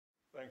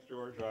Thanks,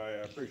 George. I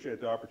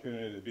appreciate the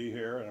opportunity to be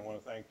here, and I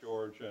want to thank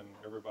George and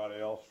everybody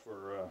else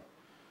for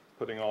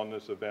putting on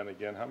this event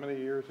again. How many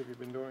years have you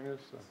been doing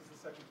this? This is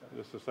the second time.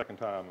 This is the second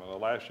time.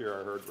 Last year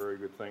I heard very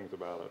good things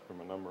about it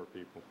from a number of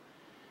people.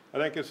 I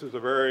think this is a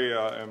very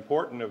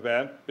important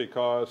event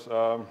because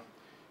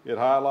it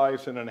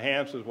highlights and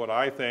enhances what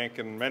I think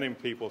and many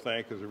people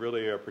think is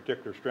really a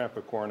particular strength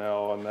of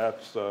Cornell, and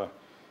that's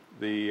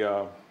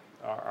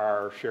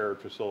our shared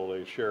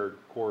facilities, shared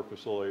core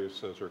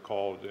facilities as they're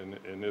called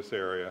in this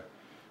area.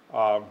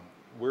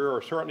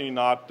 We're certainly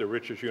not the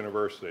richest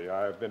university.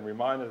 I've been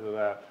reminded of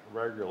that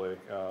regularly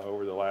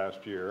over the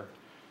last year,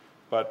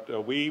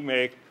 but we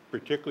make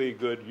particularly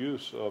good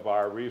use of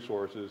our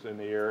resources in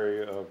the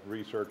area of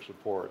research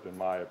support, in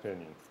my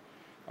opinion.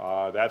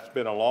 That's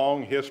been a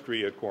long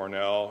history at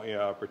Cornell,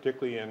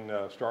 particularly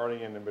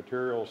starting in the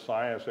materials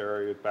science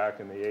area back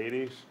in the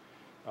 80s.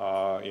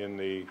 In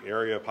the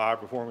area of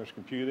high-performance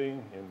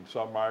computing, in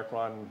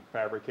submicron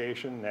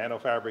fabrication,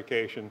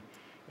 nanofabrication,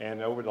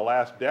 and over the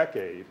last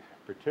decade,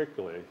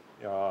 particularly,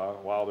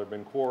 while there have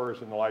been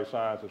cores in the life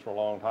sciences for a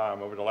long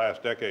time, over the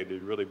last decade,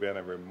 there's really been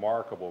a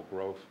remarkable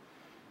growth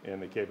in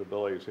the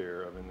capabilities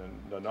here. I mean,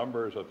 the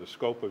numbers of the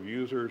scope of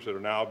users that are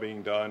now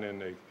being done in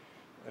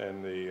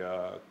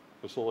the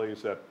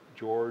facilities that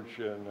George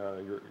and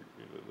the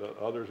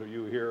others of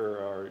you here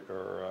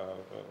are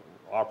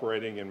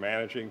operating and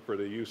managing for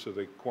the use of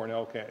the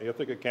Cornell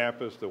Ithaca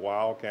campus, the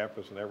Weill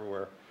campus, and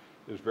everywhere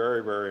is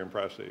very, very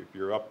impressive.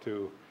 You're up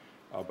to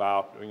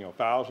about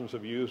thousands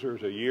of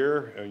users a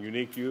year,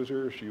 unique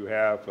users. You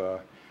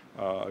have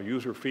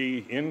user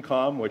fee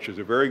income, which is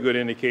a very good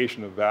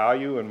indication of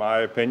value, in my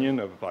opinion,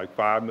 of like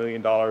 $5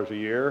 million a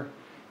year.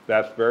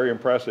 That's very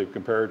impressive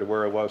compared to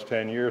where it was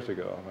 10 years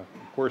ago.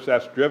 Of course,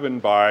 that's driven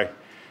by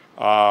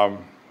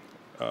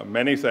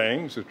many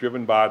things. It's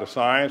driven by the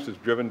science. It's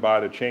driven by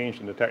the change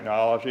in the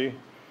technology.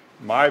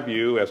 My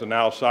view as an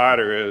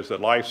outsider is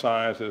that life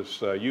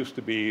sciences used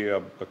to be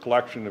a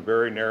collection of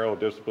very narrow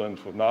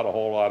disciplines with not a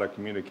whole lot of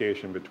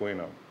communication between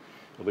them.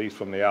 At least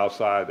from the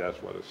outside,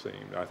 that's what it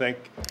seemed. I think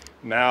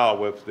now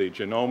with the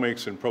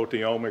genomics and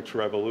proteomics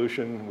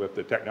revolution, with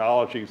the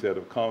technologies that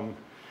have come,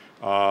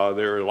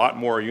 there is a lot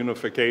more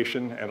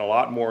unification and a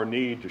lot more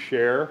need to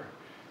share,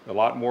 a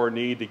lot more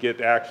need to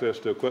get access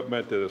to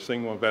equipment that a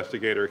single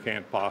investigator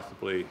can't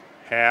possibly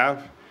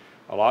have,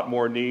 a lot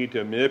more need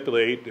to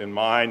manipulate and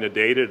mine the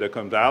data that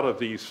comes out of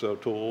these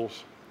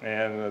tools,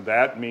 and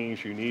that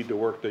means you need to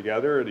work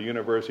together. The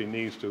university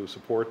needs to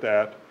support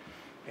that.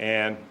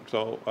 And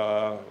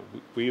so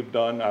we've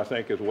done, I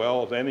think, as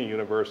well as any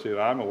university that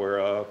I'm aware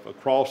of,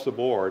 across the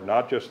board,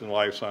 not just in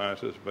life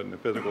sciences, but in the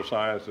physical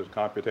sciences,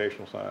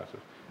 computational sciences.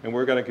 And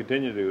we're going to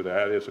continue to do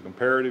that. It's a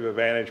comparative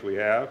advantage we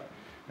have,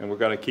 and we're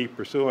going to keep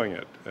pursuing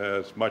it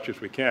as much as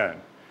we can.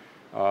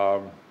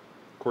 Of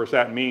course,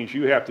 that means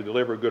you have to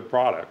deliver a good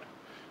product,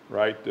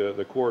 right?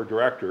 The core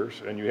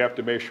directors, and you have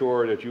to make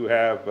sure that you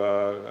have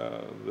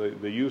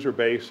the user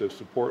base to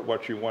support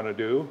what you want to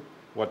do,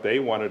 what they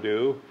want to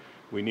do.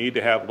 We need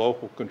to have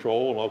local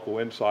control and local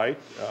insight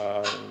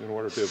in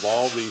order to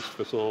evolve these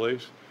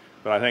facilities.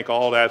 But I think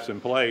all that's in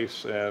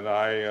place, and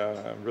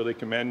I really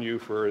commend you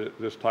for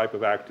this type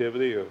of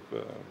activity of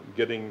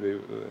getting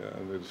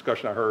the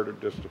discussion I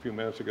heard just a few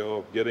minutes ago,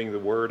 of getting the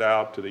word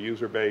out to the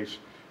user base,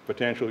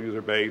 potential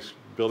user base,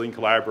 building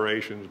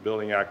collaborations,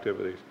 building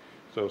activities.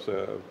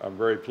 So I'm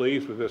very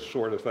pleased with this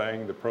sort of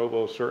thing. The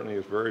provost certainly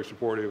is very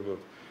supportive of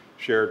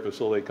shared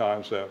facility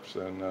concepts,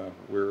 and I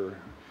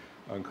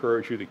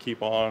encourage you to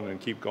keep on and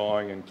keep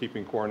going and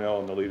keeping Cornell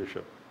in the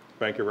leadership.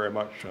 Thank you very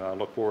much, and I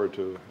look forward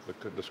to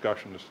the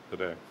discussions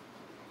today.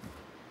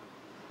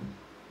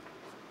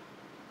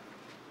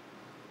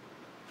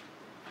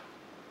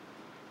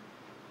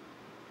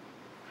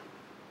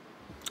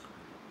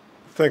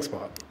 Thanks,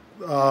 Bob.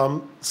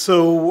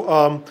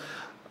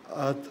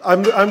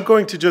 I'm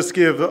going to just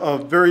give a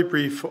very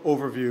brief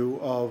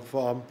overview of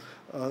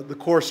the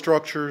core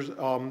structures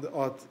on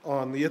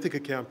the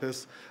Ithaca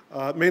campus,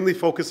 mainly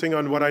focusing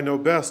on what I know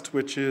best,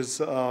 which is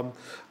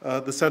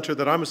the center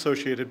that I'm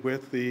associated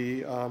with,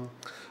 the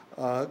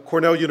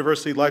Cornell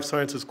University Life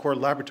Sciences Core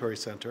Laboratory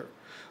Center.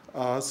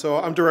 So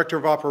I'm Director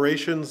of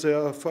Operations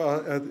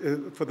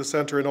for the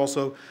center and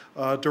also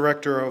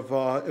Director of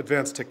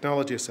Advanced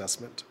Technology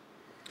Assessment.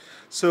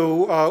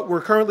 So we're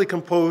currently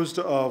composed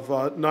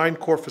of 9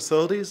 core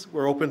facilities.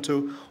 We're open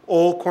to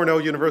all Cornell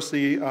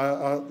University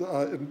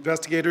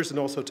investigators and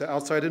also to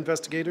outside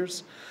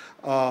investigators.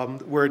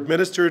 We're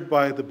administered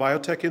by the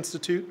Biotech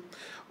Institute.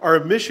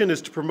 Our mission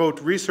is to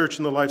promote research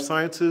in the life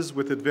sciences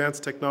with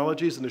advanced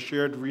technologies in a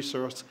shared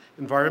resource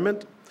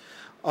environment.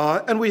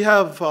 And we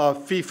have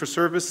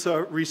fee-for-service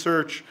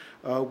research.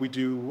 We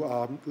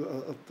do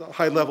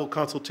high-level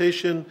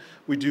consultation.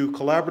 We do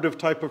collaborative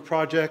type of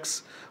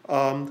projects.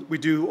 We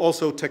do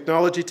also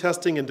technology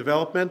testing and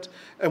development,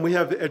 and we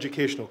have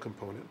educational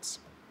components.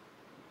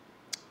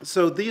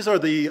 So these are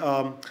the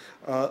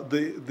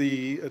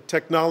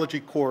technology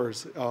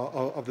cores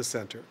of the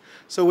center.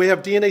 So we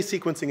have DNA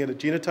sequencing in a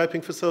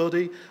genotyping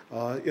facility.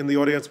 In the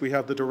audience, we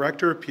have the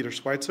director, Peter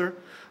Schweitzer.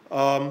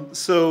 Here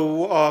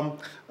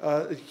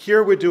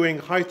we're doing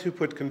high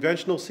throughput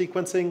conventional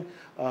sequencing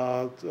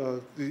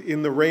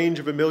in the range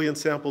of 1 million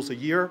samples a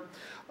year.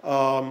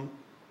 We're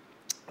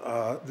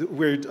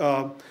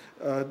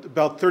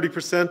about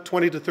 30%,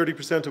 20 to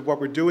 30% of what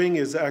we're doing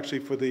is actually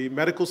for the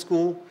medical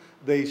school.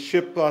 They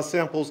ship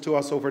samples to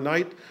us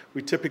overnight.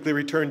 We typically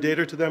return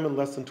data to them in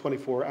less than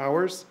 24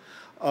 hours.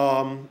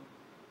 I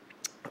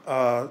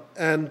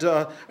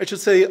should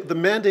say the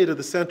mandate of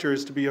the center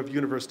is to be of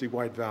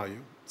university-wide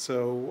value.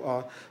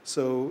 So,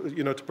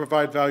 to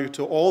provide value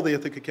to all the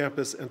Ithaca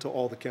campus and to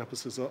all the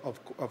campuses of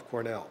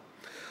Cornell.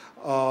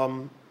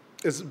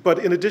 But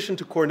in addition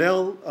to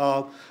Cornell,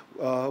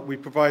 we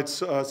provide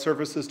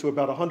services to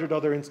about 100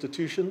 other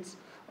institutions,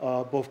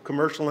 both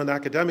commercial and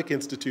academic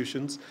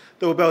institutions,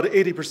 though about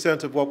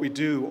 80% of what we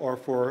do are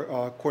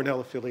for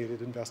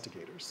Cornell-affiliated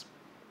investigators.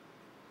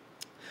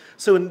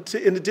 So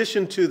in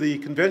addition to the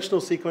conventional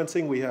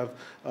sequencing, we have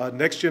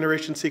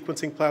next-generation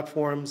sequencing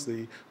platforms,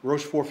 the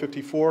Roche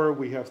 454.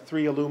 We have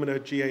 3 Illumina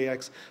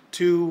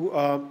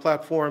GAX2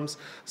 platforms.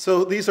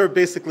 So these are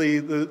basically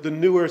the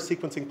newer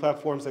sequencing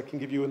platforms that can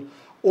give you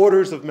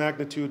orders of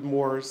magnitude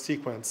more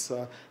sequence.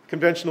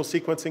 Conventional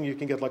sequencing, you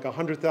can get like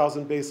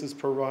 100,000 bases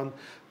per run.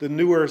 The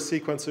newer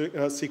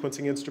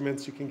sequencing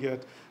instruments, you can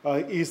get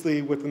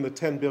easily within the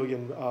 10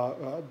 billion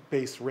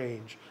base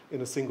range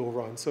in a single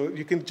run. So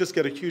you can just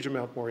get a huge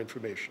amount more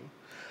information.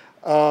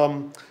 There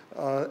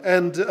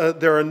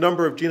are a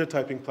number of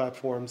genotyping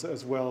platforms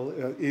as well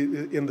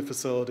in the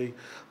facility,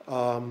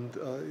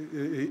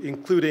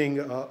 including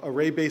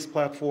array-based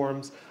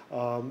platforms,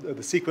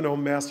 the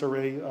Sequenome mass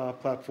array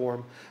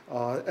platform,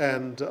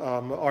 and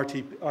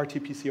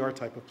RT-PCR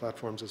type of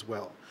platforms as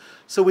well.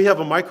 So we have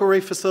a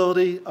microarray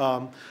facility.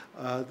 I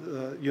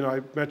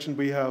mentioned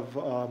we have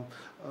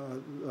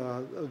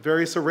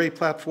various array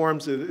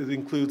platforms. It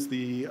includes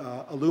the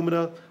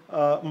Illumina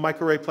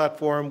microarray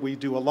platform. We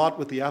do a lot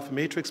with the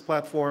Affymatrix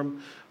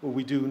platform.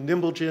 We do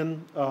NimbleGen.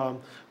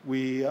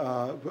 We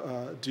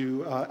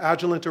do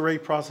Agilent array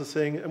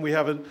processing. And we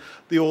have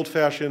the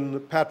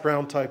old-fashioned Pat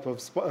Brown type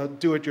of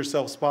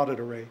do-it-yourself spotted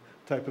array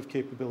type of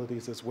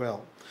capabilities as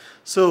well.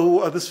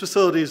 So this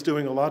facility is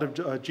doing a lot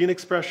of gene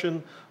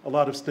expression, a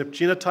lot of SNP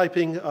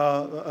genotyping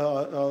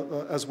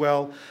as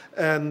well,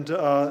 and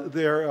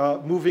they're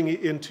moving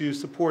into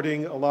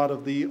supporting a lot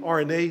of the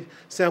RNA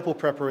sample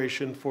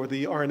preparation for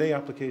the RNA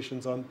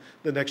applications on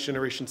the next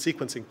generation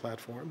sequencing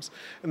platforms.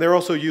 And they're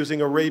also using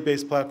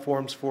array-based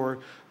platforms for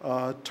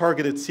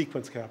targeted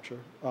sequence capture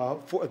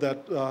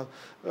that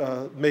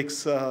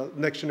makes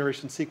next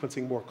generation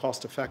sequencing more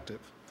cost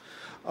effective.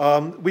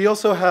 We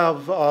also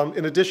have,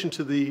 in addition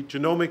to the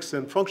genomics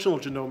and functional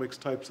genomics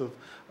types of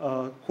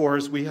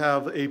cores, we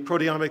have a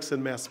proteomics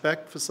and mass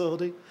spec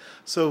facility.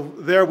 So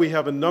there we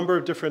have a number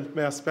of different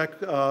mass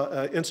spec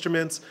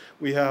instruments.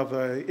 We have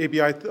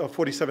ABI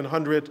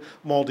 4700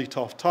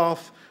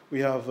 MALDI-TOF. We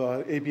have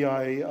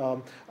ABI,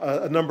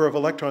 a number of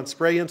electron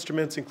spray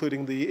instruments,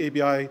 including the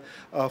ABI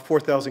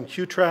 4000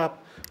 Q-Trap.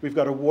 We've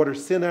got a water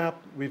SYNAP.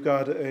 We've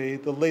got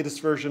the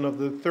latest version of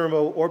the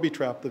Thermo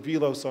Orbitrap, the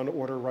Velos, on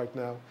order right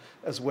now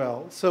as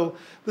well. So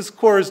this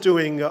core is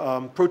doing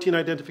protein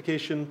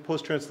identification,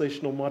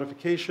 post-translational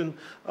modification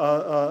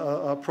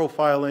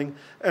profiling,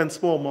 and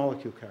small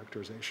molecule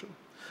characterization.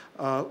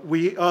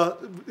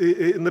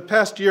 In the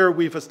past year,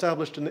 we've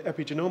established an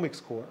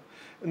epigenomics core.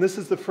 And this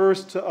is the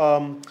first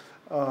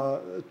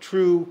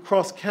true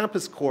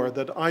cross-campus core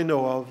that I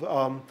know of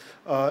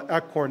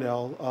at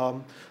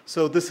Cornell.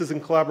 So this is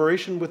in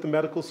collaboration with the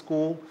medical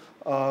school.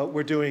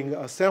 We're doing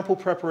sample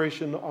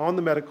preparation on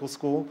the medical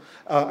school,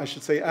 I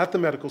should say at the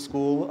medical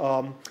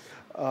school,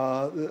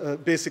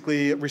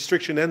 basically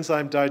restriction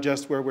enzyme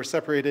digest where we're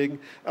separating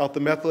out the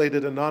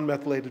methylated and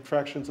non-methylated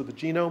fractions of the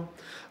genome.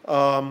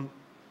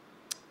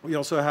 We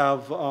also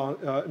have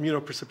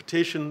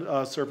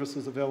immunoprecipitation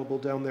services available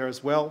down there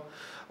as well.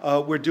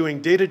 We're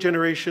doing data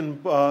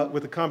generation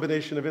with a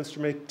combination of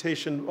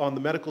instrumentation on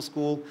the medical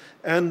school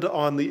and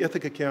on the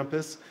Ithaca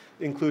campus,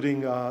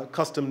 including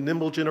custom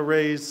NimbleGen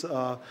arrays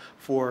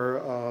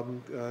for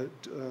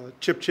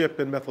chip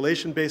and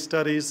methylation-based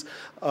studies.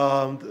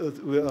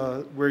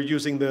 We're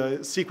using the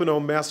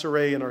Sequenome mass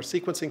array in our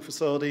sequencing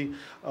facility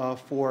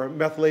for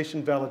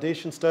methylation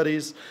validation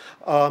studies.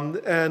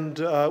 And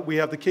we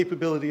have the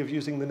capability of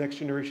using the next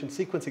generation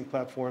sequencing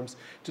platforms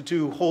to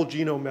do whole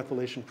genome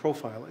methylation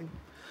profiling.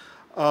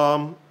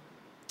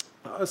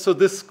 So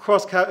this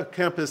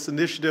cross-campus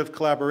initiative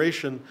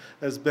collaboration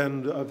has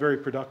been very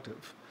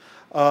productive.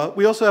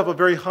 We also have a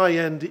very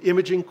high-end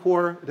imaging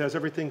core. It has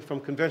everything from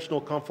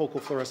conventional confocal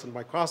fluorescent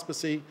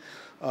microscopy.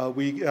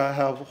 We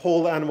have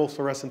whole animal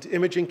fluorescent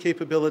imaging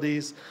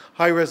capabilities,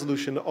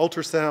 high-resolution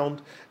ultrasound,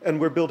 and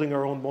we're building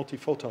our own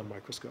multiphoton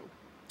microscope.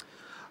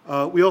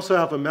 We also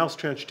have a mouse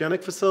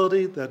transgenic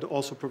facility that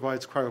also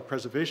provides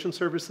cryopreservation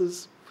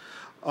services.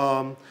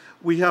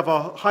 We have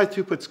a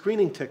high-throughput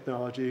screening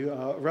technology,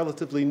 a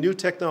relatively new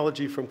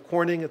technology from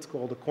Corning. It's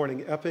called a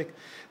Corning EPIC.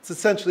 It's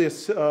essentially a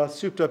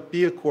souped-up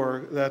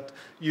BIA-core that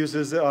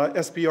uses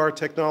SBR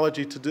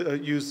technology to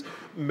use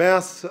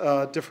mass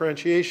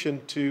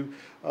differentiation to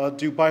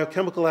do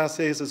biochemical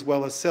assays as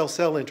well as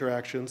cell-cell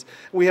interactions.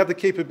 We have the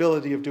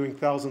capability of doing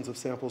thousands of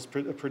samples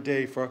per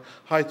day for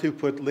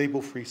high-throughput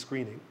label-free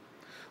screening.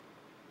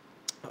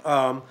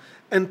 And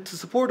to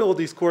support all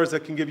these cores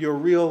that can give you a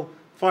real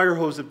fire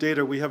hose of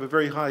data, we have a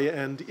very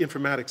high-end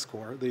informatics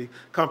core, the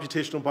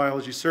Computational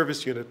Biology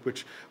Service Unit,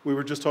 which we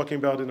were just talking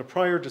about in a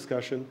prior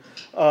discussion.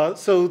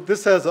 So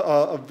this has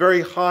a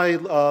very high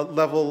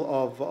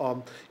level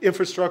of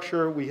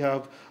infrastructure. We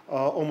have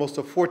almost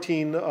a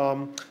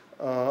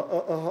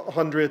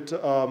 1,400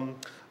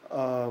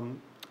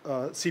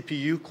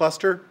 CPU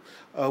cluster.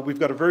 We've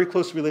got a very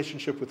close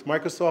relationship with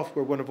Microsoft.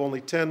 We're one of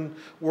only 10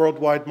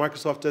 worldwide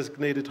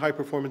Microsoft-designated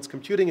high-performance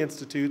computing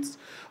institutes.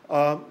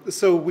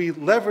 So we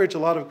leverage a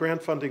lot of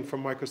grant funding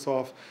from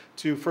Microsoft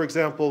to, for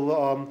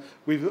example,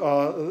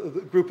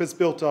 the group has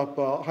built up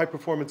a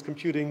high-performance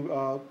computing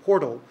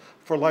portal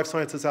for life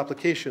sciences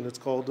application. It's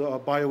called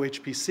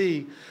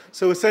BioHPC.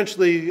 So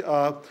essentially,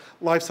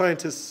 life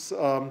scientists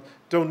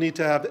don't need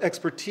to have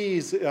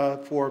expertise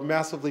for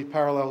massively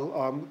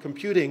parallel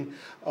computing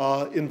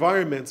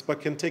environments, but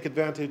can take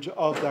advantage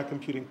of that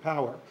computing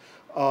power.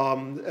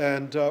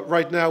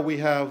 Right now we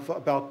have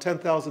about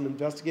 10,000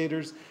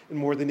 investigators in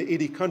more than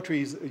 80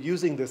 countries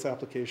using this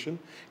application.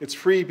 It's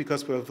free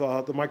because of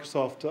the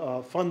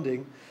Microsoft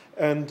funding.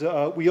 And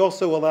we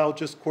also allow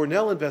just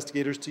Cornell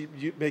investigators to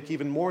make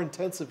even more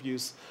intensive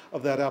use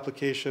of that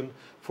application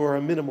for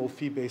a minimal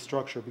fee-based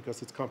structure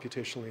because it's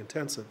computationally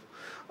intensive.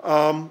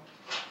 And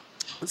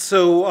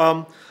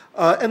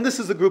this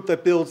is a group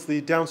that builds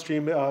the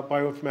downstream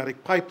bioinformatic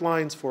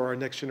pipelines for our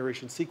next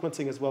generation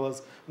sequencing, as well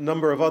as a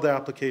number of other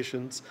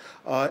applications.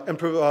 They're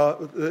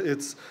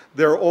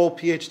all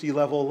PhD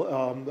level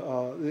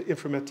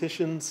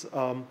informaticians,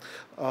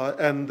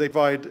 and they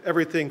provide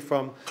everything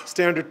from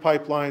standard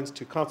pipelines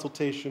to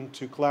consultation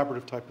to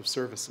collaborative type of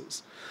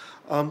services.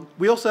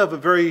 We also have a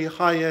very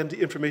high-end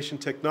information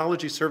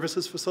technology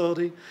services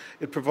facility.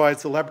 It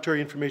provides the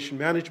laboratory information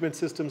management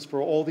systems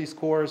for all these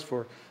cores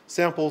for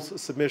samples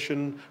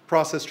submission,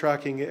 process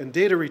tracking, and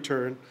data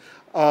return.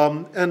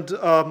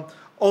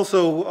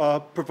 Also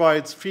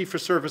provides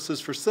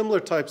fee-for-services for similar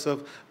types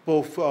of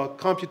both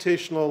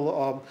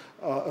computational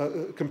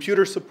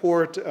computer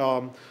support,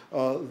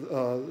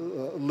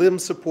 LIM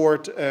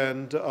support,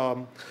 and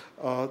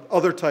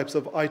other types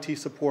of IT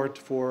support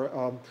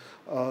for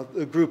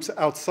groups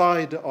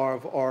outside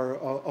of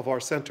our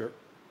center.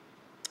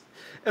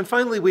 And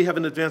finally, we have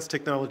an advanced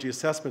technology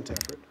assessment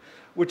effort,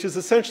 which is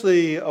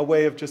essentially a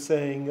way of just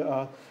saying,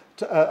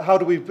 how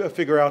do we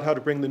figure out how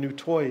to bring the new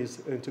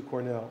toys into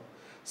Cornell?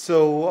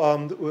 So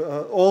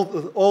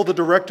all the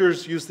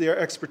directors use their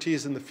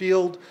expertise in the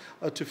field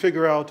to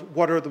figure out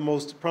what are the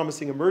most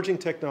promising emerging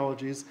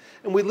technologies,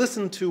 and we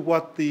listen to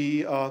what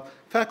the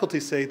faculty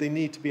say they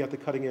need to be at the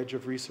cutting edge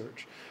of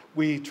research.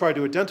 We try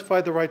to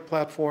identify the right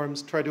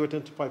platforms, try to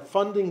identify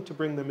funding to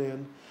bring them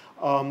in,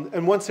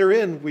 and once they're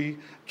in, we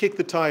kick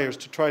the tires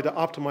to try to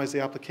optimize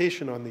the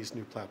application on these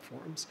new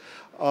platforms.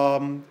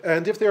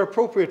 And if they're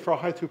appropriate for a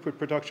high-throughput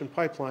production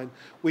pipeline,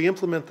 we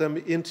implement them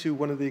into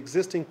one of the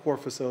existing core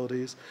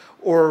facilities,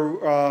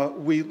 or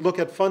we look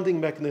at funding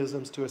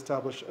mechanisms to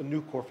establish a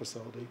new core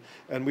facility.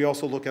 And we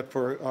also look at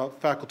for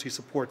faculty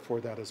support for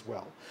that as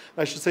well.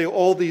 I should say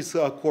all these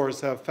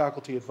cores have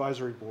faculty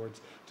advisory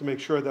boards to make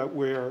sure that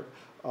we're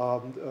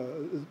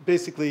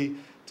basically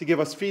to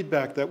give us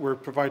feedback that we're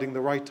providing the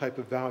right type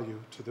of value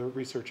to the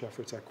research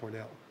efforts at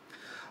Cornell.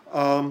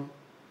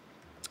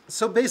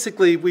 So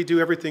basically, we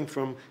do everything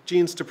from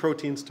genes to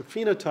proteins to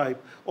phenotype,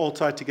 all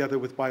tied together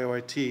with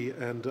bio-IT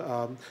and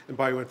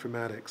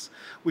bioinformatics.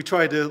 We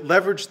try to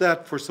leverage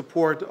that for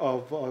support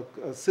of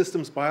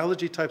systems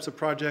biology types of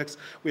projects.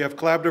 We have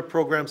collaborative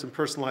programs in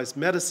personalized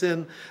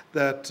medicine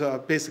that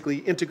basically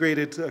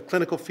integrated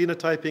clinical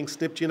phenotyping,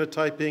 SNP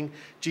genotyping,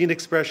 gene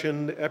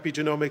expression,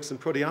 epigenomics,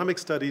 and proteomic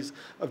studies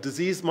of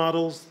disease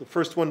models. The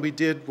first one we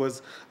did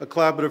was a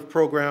collaborative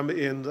program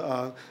in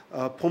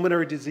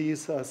pulmonary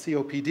disease,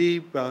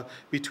 COPD,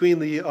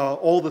 between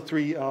all the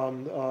three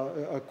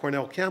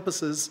Cornell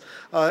campuses.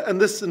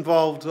 And this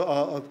involved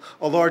a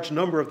large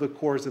number of the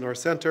cores in our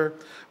center.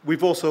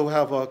 We've also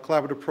have a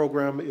collaborative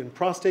program in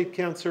prostate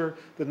cancer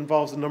that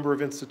involves a number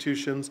of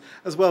institutions,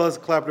 as well as a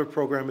collaborative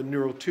program in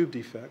neural tube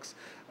defects.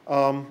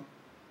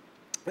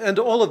 And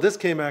all of this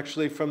came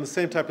actually from the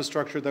same type of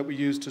structure that we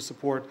use to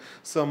support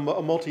some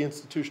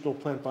multi-institutional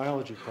plant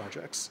biology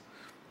projects.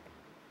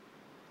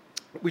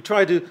 We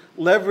try to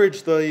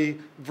leverage the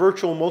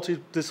virtual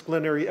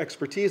multidisciplinary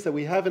expertise that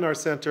we have in our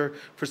center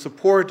for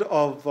support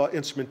of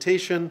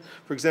instrumentation.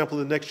 For example,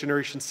 the next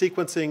generation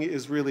sequencing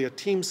is really a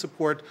team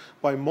support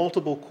by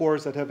multiple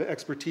cores that have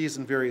expertise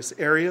in various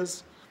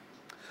areas.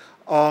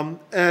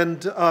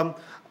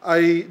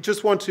 I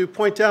just want to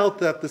point out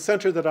that the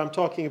center that I'm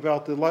talking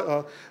about,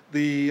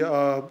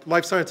 the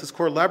Life Sciences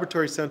Core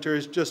Laboratory Center,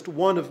 is just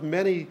one of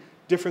many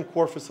different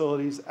core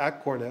facilities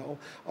at Cornell.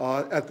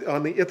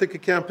 On the Ithaca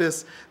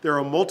campus, there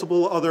are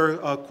multiple other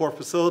core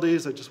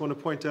facilities. I just want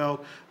to point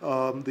out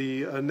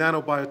the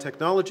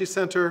Nanobiotechnology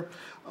Center,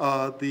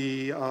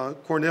 the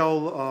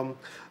Cornell,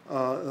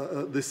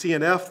 the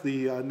CNF,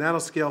 the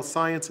Nanoscale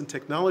Science and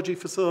Technology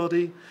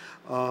Facility,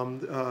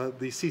 the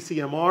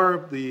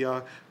CCMR,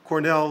 the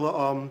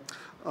Cornell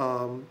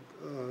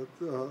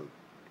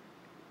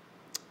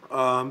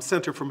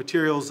Center for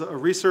Materials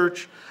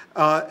Research,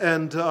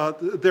 and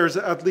there's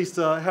at least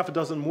half a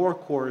dozen more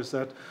cores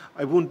that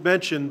I won't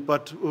mention,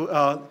 but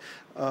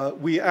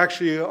we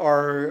actually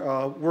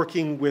are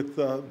working with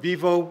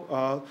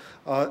Vivo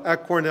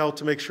at Cornell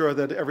to make sure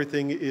that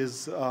everything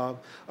is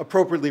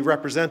appropriately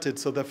represented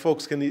so that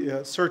folks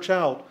can search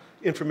out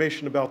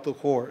information about the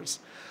cores.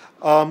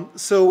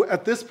 So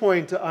at this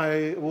point,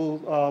 I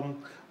will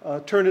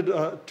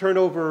turn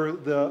over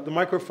the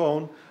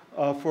microphone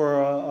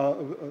for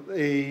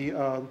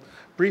a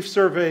brief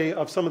survey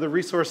of some of the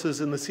resources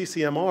in the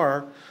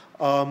CCMR,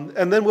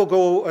 and then we'll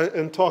go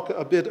and talk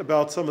a bit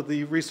about some of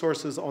the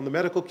resources on the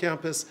medical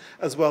campus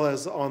as well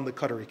as on the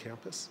Qatar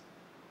campus.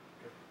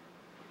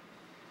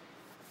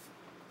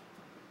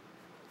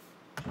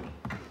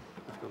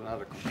 I've got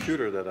another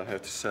computer that I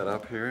have to set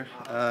up here,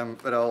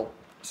 but I'll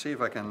see if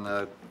I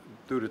can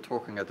do the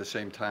talking at the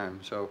same time.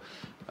 So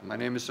my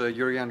name is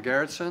Juriaan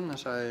Gerritsen,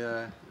 as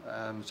I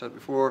said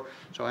before.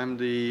 So I'm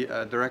the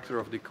director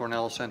of the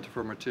Cornell Center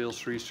for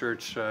Materials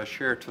Research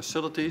Shared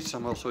Facilities.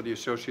 I'm also the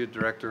associate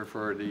director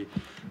for the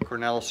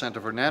Cornell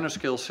Center for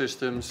Nanoscale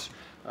Systems,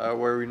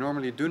 where we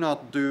normally do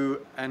not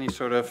do any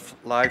sort of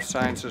life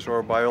sciences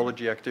or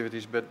biology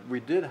activities, but we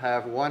did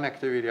have one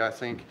activity, I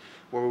think,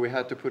 where we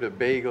had to put a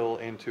bagel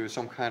into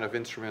some kind of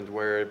instrument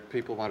where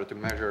people wanted to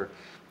measure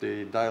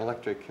the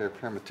dielectric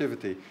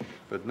permittivity.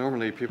 But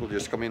normally people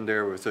just come in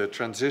there with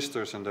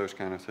transistors and those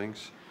kind of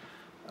things.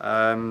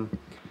 From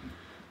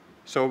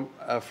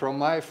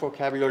my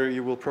vocabulary,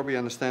 you will probably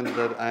understand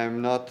that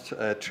I'm not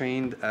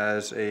trained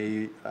as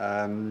a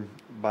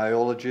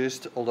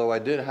biologist, although I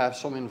did have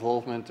some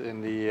involvement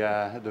in the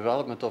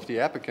development of the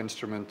EPIC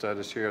instrument that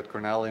is here at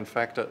Cornell. In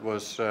fact, that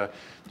was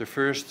the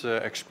first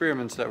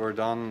experiments that were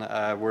done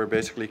were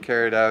basically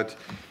carried out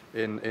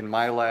in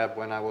my lab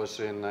when I was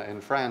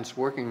in France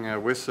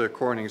working with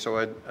Corning. So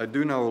I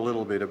do know a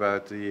little bit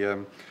about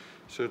the,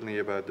 certainly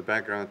about the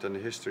background and the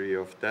history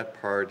of that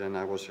part, and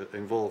I was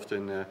involved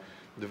in the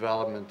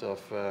development of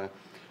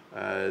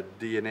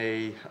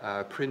DNA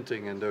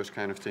printing and those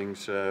kind of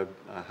things,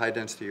 high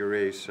density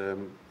arrays,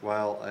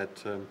 while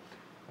at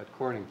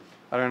Corning.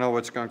 I don't know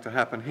what's going to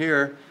happen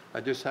here.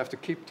 I just have to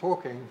keep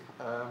talking.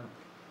 And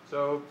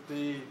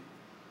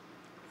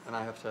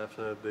I have to have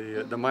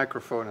the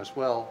microphone as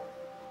well.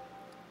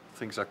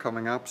 Things are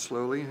coming up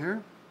slowly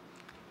here.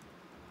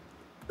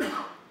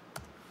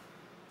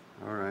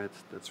 All right,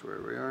 that's where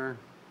we are.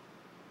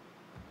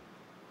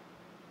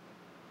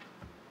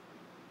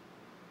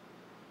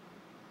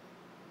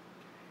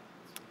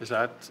 Is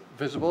that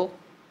visible?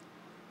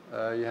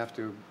 You have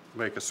to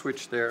make a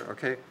switch there,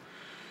 okay.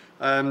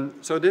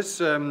 So this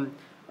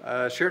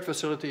shared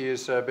facility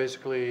is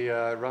basically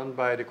run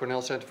by the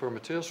Cornell Center for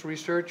Materials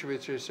Research,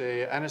 which is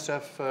a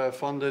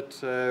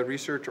NSF-funded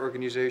research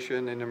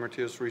organization in the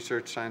Materials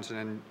Research Science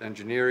and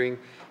Engineering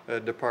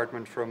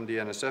department from the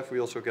NSF. We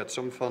also get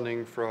some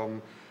funding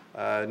from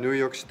New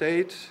York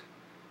State.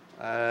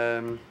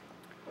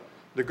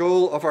 The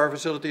goal of our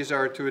facilities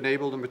are to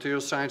enable the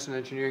materials science and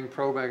engineering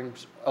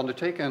programs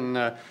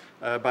undertaken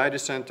by the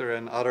center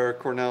and other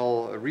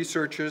Cornell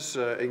researchers,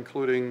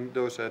 including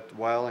those at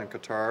Weill and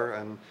Qatar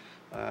and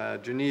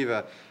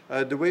Geneva.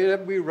 The way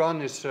that we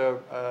run is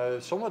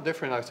somewhat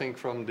different, I think,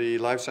 from the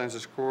Life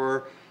Sciences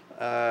Core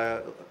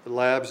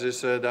labs,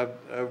 is that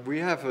we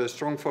have a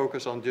strong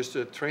focus on just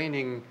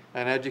training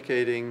and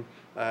educating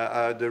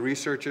the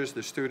researchers,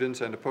 the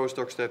students, and the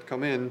postdocs that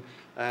come in,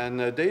 and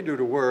they do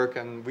the work,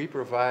 and we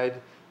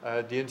provide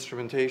the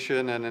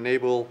instrumentation and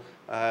enable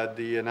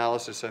the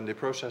analysis and the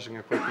processing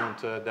equipment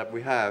that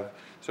we have.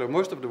 So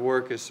most of the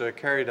work is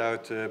carried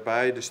out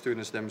by the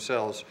students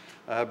themselves,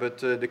 but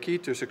the key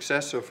to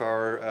success of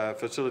our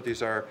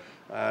facilities are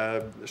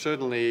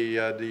certainly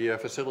the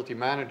facility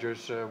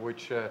managers,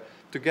 which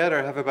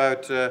together have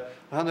about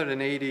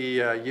 180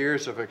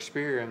 years of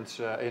experience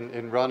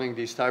in running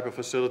these type of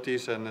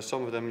facilities, and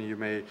some of them you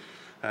may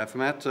have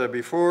met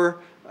before.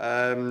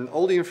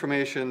 All the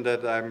information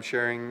that I'm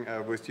sharing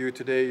with you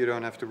today, you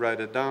don't have to write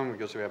it down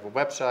because we have a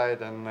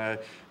website,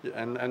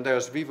 and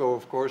there's Vivo,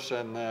 of course,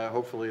 and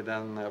hopefully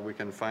then we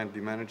can find the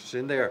managers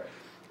in there.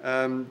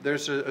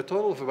 There's a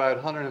total of about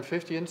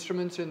 150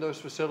 instruments in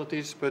those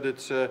facilities, but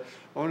it's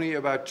only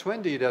about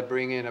 20 that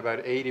bring in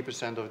about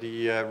 80% of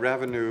the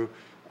revenue.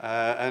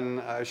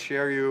 And I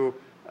share you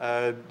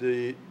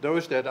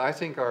those that I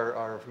think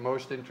are of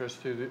most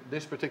interest to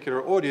this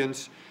particular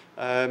audience,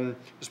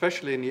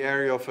 especially in the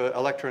area of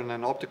electron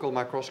and optical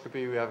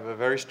microscopy. We have a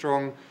very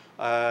strong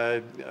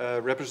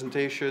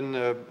Representation,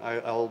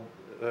 I'll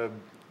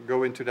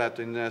go into that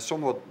in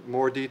somewhat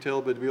more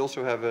detail, but we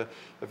also have a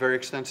very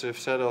extensive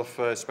set of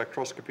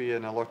spectroscopy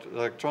and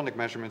electronic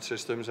measurement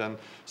systems, and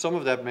some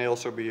of that may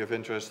also be of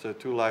interest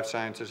to life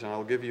sciences, and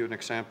I'll give you an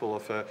example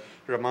of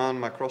Raman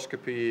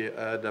microscopy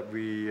that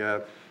we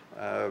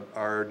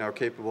are now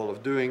capable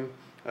of doing.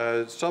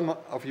 Some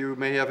of you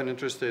may have an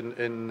interest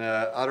in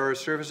other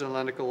surface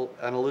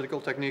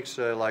analytical techniques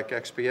like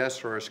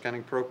XPS or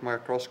scanning probe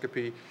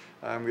microscopy.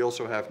 We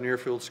also have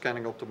near-field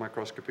scanning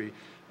optomicroscopy,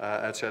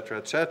 etc.,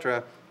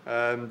 etc.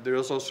 There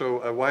is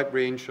also a wide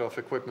range of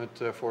equipment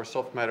for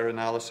soft matter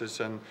analysis,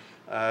 and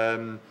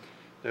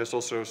there's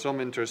also some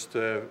interest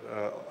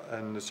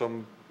and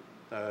some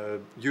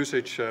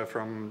usage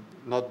from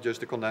not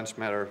just the condensed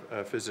matter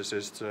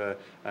physicists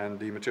and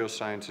the material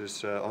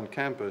scientists on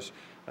campus.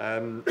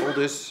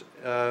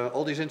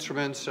 All these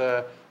instruments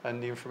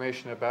and the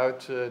information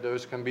about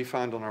those can be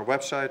found on our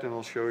website, and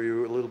I'll show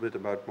you a little bit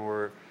about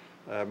more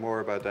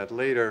about that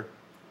later.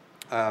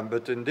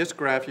 But in this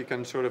graph, you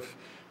can sort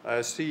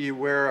of see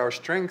where our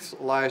strength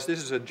lies.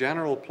 This is a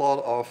general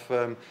plot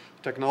of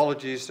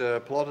technologies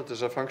plotted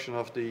as a function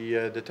of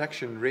the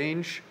detection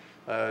range.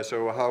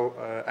 So how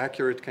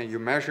accurate can you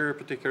measure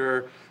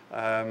particular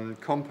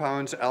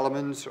compounds,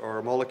 elements,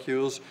 or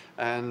molecules,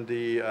 and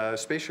the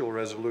spatial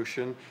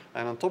resolution.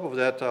 And on top of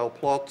that, I'll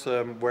plot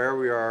where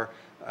we are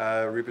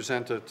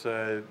represented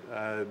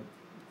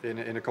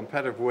in a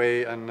competitive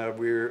way, and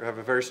we have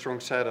a very strong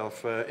set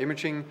of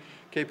imaging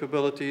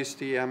capabilities,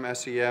 TEM,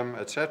 SEM,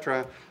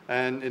 etc.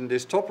 And in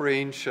this top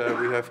range,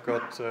 we have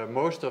got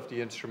most of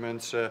the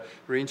instruments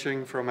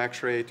ranging from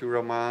X-ray to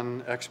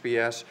Raman,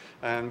 XPS,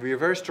 and we are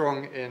very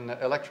strong in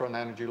electron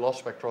energy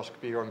loss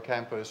spectroscopy on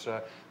campus.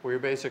 We're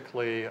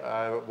basically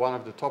one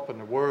of the top in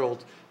the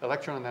world.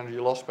 Electron energy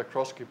loss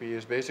spectroscopy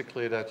is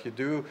basically that you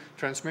do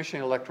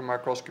transmission electron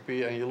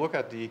microscopy and you look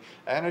at the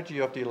energy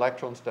of the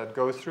electrons that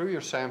go through your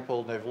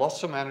sample. They've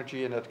lost some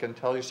energy, and that can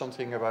tell you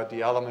something about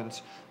the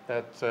elements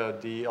that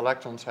the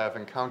electrons have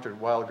encountered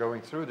while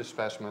going through the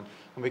specimen.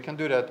 And we can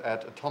do that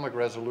at atomic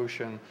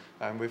resolution,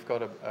 and we've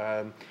got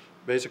a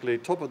basically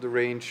top of the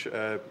range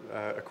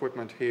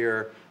equipment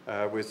here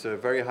with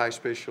very high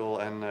spatial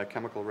and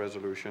chemical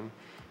resolution.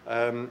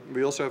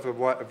 We also have a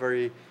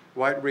very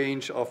wide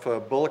range of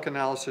bulk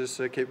analysis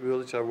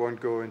capabilities. I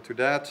won't go into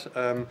that.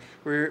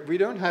 We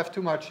don't have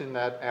too much in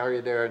that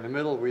area there in the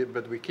middle,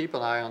 but we keep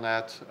an eye on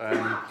that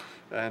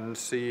and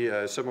see,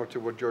 similar to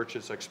what George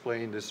has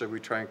explained, is that we're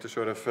trying to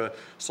sort of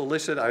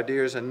solicit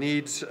ideas and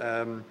needs,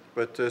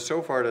 but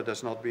so far that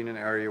has not been an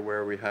area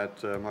where we had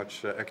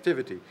much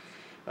activity.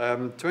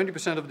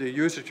 20% of the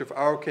usage of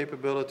our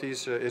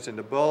capabilities is in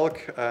the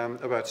bulk,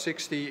 about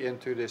 60%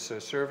 into this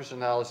surface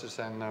analysis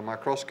and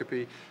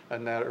microscopy,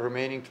 and the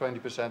remaining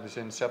 20% is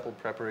in sample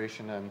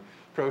preparation and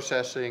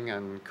processing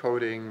and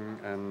coding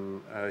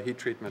and heat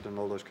treatment and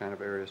all those kind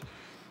of areas.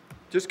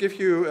 Just give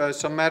you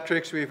some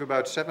metrics. We have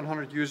about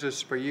 700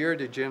 users per year.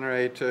 They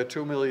generate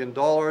 $2 million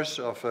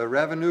of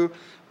revenue.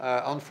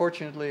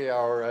 Unfortunately,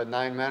 our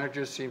 9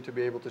 managers seem to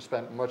be able to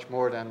spend much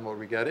more than what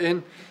we get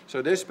in.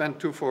 So they spent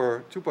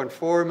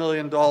 $2.4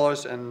 million,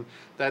 and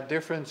that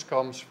difference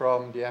comes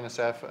from the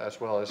NSF as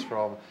well as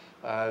from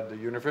the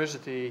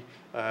university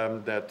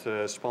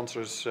that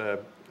sponsors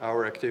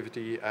our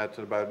activity at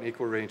about an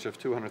equal range of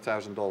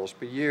 $200,000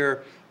 per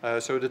year.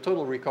 So the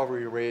total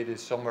recovery rate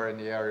is somewhere in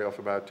the area of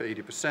about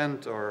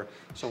 80% or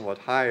somewhat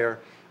higher.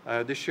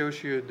 This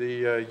shows you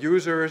the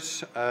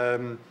users.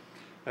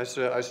 As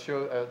I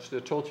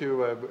told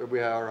you, we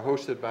are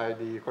hosted by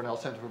the Cornell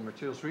Center for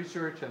Materials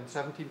Research, and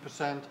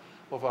 17%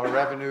 of our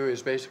revenue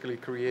is basically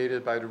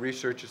created by the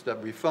researchers that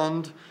we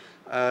fund.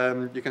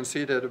 You can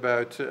see that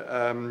about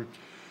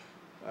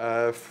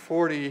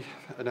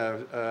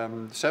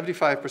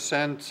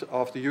 75%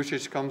 of the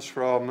usage comes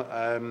from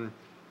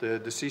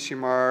the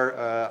CCMR,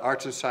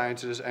 Arts and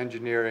Sciences,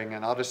 Engineering,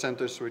 and other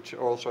centers, which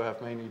also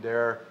have mainly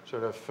their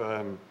sort of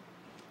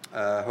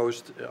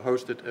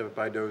hosted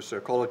by those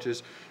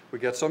colleges. We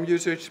get some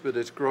usage, but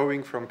it's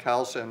growing from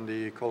CALS and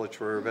the College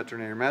for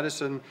Veterinary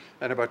Medicine,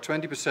 and about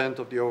 20%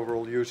 of the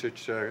overall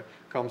usage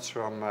comes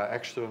from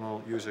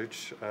external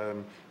usage,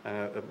 and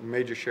a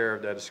major share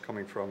of that is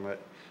coming from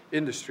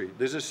industry.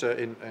 This is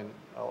in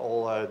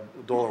all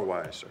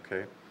dollar-wise,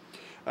 okay?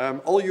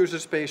 All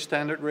users pay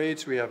standard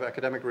rates. We have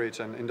academic rates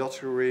and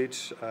industrial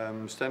rates.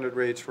 Standard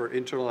rates for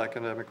internal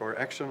academic or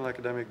external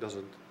academic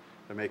doesn't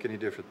make any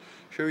difference.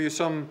 Show you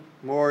some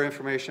more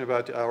information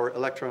about our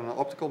electron and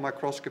optical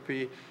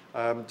microscopy.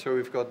 So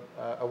we've got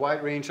a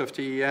wide range of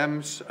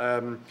TEMs.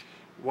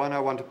 One I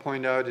want to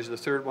point out is the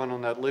third one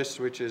on that list,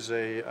 which is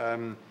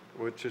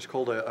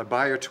called a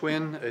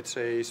BioTwin. It's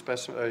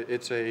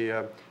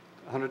a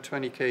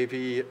 120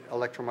 kV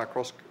electron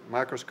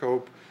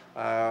microscope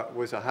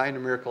with a high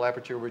numerical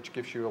aperture, which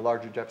gives you a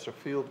larger depth of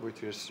field,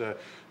 which is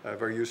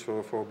very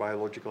useful for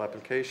biological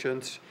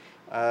applications.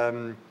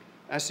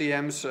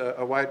 SEMs,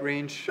 a wide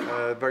range,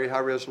 very high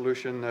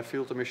resolution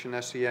field emission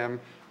SEM.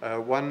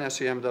 One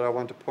SEM that I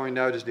want to point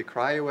out is the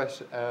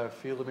cryo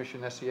field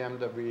emission SEM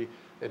that we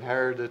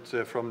inherited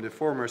from the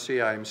former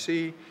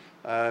CIMC.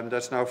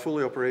 That's now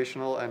fully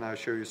operational, and I'll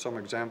show you some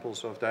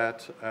examples of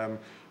that.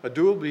 A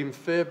dual beam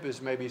fib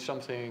is maybe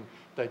something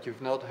that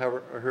you've not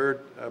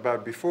heard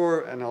about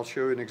before, and I'll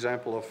show you an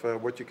example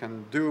of what you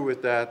can do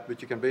with that.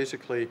 But you can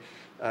basically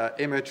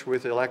image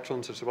with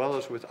electrons as well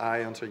as with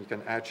ions, and you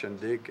can etch and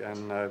dig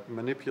and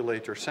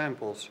manipulate your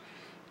samples.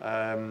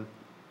 Let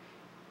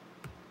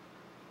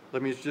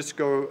me just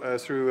go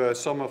through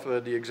some of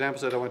the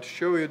examples that I want to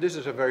show you. This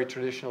is a very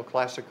traditional,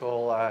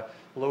 classical,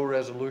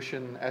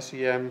 low-resolution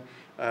SEM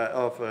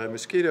of a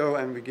mosquito,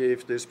 and we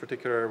gave this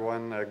particular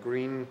one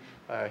green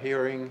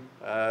hearing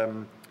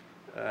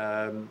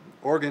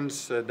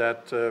organs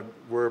that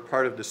were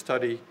part of the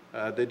study.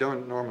 They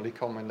don't normally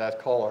come in that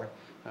color,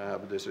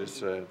 but this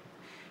is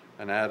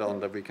an add-on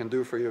that we can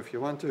do for you if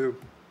you want to.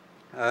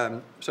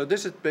 So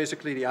this is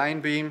basically the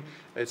ion beam.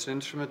 It's an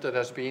instrument that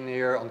has been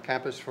here on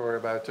campus for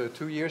about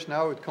 2 years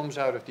now. It comes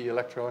out of the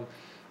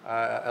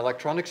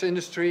electronics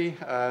industry,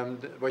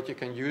 what you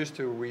can use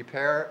to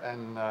repair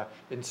and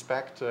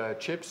inspect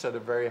chips at a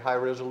very high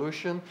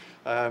resolution.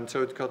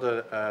 So it's got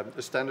a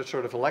standard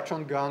sort of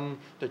electron gun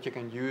that you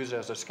can use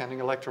as a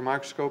scanning electron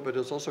microscope, but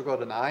it's also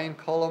got an ion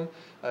column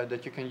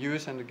that you can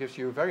use, and it gives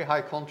you very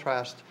high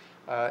contrast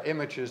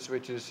images,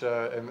 which is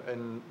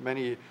in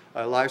many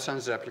life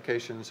sciences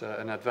applications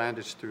an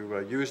advantage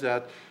to use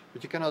that.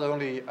 But you can not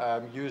only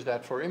use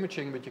that for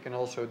imaging, but you can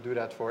also do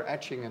that for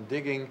etching and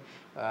digging,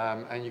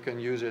 and you can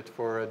use it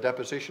for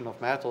deposition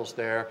of metals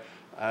there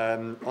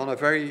on a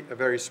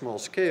very small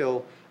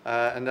scale.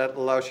 And that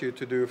allows you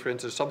to do, for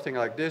instance, something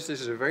like this.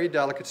 This is a very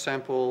delicate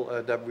sample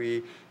that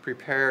we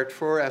prepared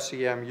for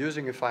SEM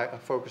using a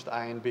focused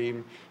ion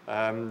beam.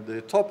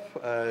 The top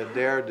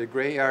there, the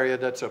gray area,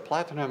 that's a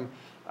platinum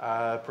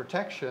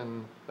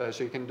protection,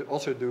 so you can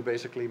also do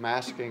basically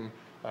masking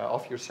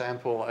of your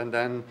sample, and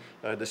then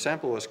the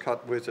sample was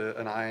cut with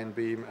an ion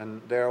beam,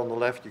 and there on the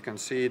left you can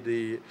see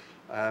the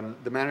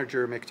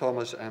manager, Mick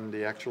Thomas, and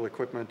the actual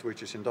equipment,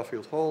 which is in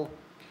Duffield Hall.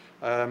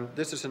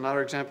 This is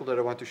another example that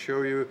I want to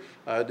show you.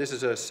 This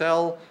is a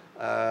cell.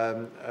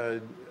 On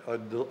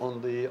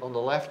the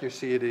left you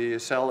see the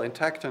cell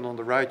intact, and on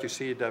the right you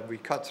see that we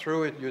cut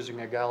through it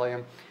using a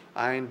gallium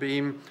ion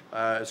beam.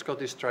 It's got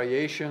these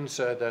striations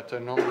that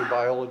normally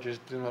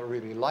biologists do not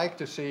really like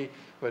to see,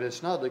 but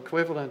it's not the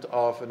equivalent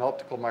of an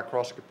optical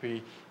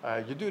microscopy.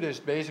 You do this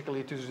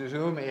basically to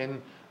zoom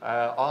in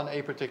on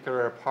a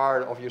particular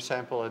part of your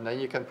sample, and then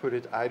you can put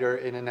it either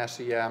in an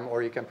SEM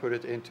or you can put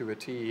it into a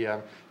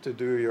TEM to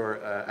do your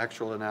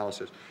actual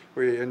analysis.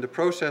 We're in the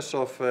process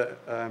of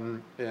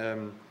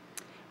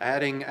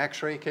adding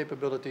X-ray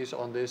capabilities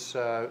on this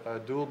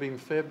dual beam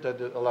fib that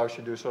allows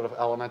you to do sort of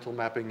elemental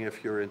mapping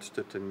if you're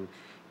interested in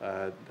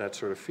that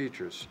sort of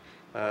features.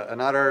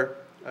 Another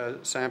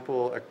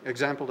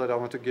example that I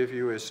want to give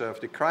you is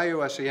of the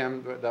cryo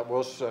SEM that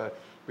was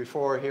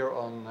before here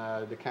on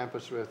the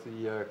campus with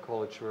the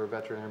College for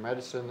Veterinary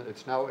Medicine.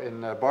 It's now in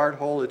Bard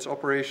Hall. It's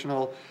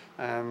operational.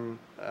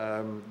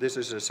 This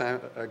is an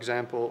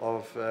example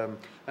of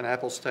an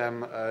apple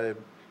stem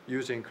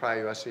using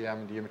cryo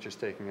SEM, the image is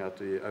taken at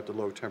the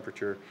low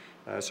temperature.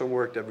 Some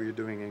work that we're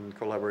doing in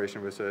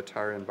collaboration with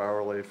Tyrion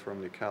Bowerley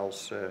from the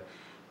Cals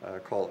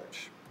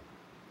College.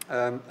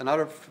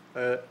 Another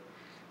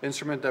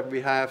instrument that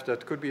we have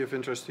that could be of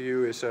interest to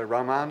you is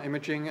Raman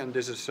imaging, and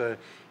this is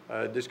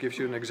this gives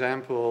you an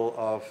example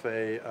of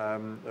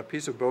a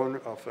piece of bone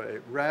of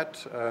a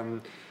rat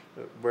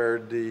where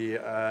the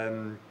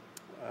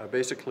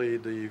basically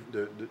the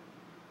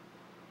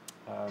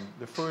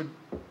food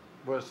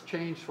was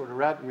changed for the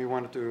rat, and we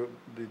wanted to,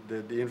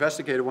 the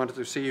investigator wanted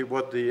to see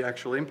what the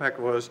actual impact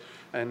was,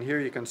 and here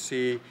you can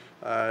see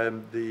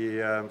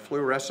the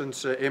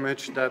fluorescence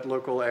image. That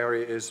local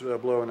area is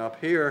blown up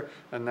here,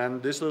 and then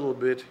this little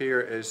bit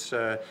here is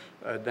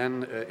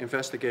then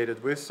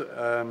investigated with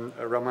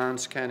Raman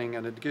scanning,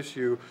 and it gives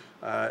you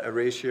a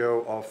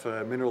ratio of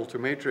mineral to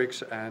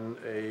matrix and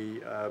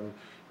a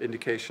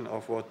indication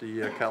of what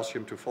the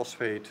calcium to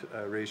phosphate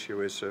ratio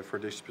is for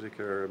this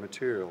particular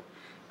material.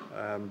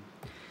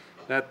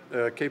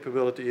 That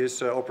capability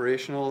is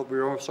operational.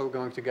 We're also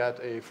going to get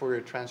a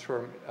Fourier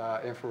transform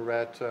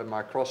infrared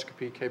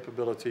microscopy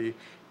capability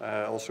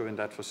also in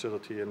that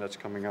facility, and that's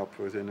coming up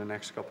within the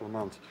next couple of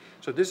months.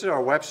 So this is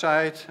our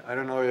website. I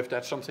don't know if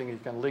that's something you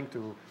can link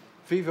to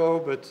Vivo,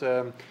 but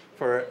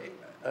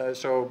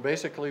so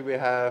basically we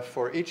have,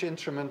 for each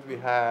instrument we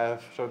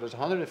have, so there's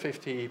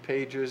 150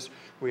 pages.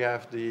 We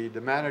have the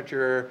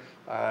manager,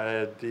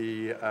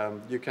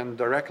 you can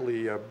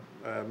directly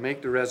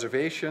make the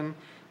reservation.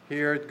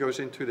 Here it goes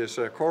into this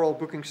Coral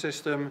booking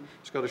system.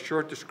 It's got a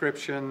short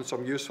description,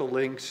 some useful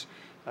links,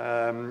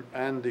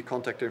 and the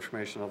contact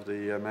information of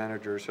the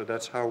manager. So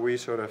that's how we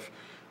sort of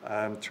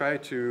try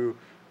to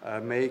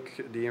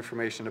make the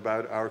information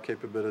about our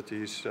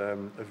capabilities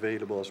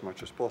available as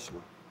much as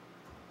possible.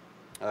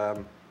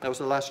 That was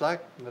the last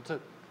slide. That's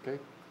it. Okay.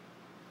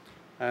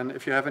 And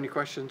if you have any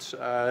questions,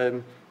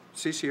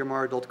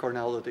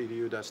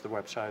 ccmr.cornell.edu, that's the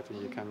website,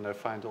 and you can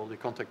find all the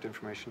contact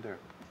information there.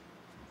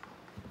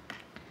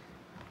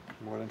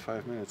 More than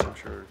 5 minutes, I'm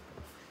sure.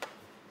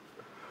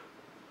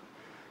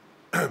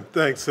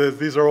 Thanks.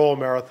 These are all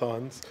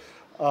marathons.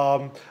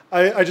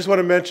 I just want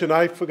to mention,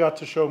 I forgot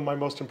to show my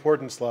most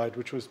important slide,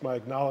 which was my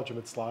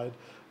acknowledgement slide,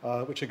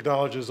 which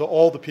acknowledges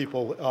all the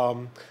people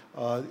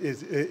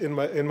is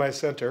in my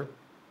center.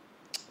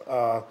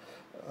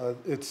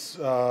 It's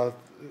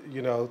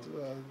you know,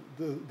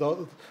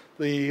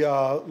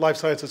 the Life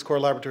Sciences Core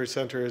Laboratory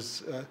Center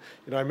is,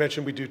 you know, I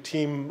mentioned we do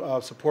team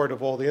support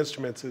of all the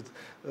instruments.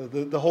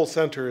 The whole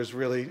center is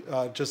really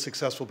just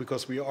successful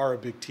because we are a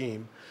big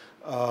team.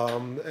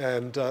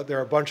 And there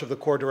are a bunch of the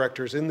core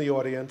directors in the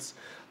audience.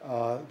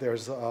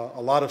 There's a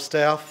lot of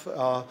staff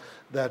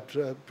that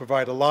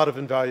provide a lot of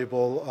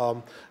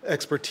invaluable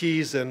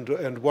expertise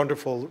and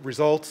wonderful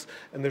results.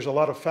 And there's a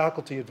lot of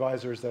faculty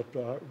advisors that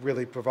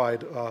really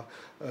provide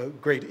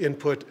great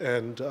input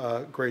and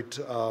great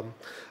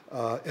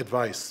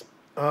advice.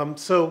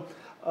 So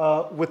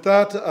with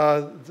that,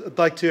 I'd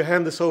like to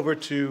hand this over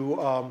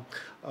to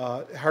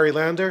Harry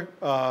Lander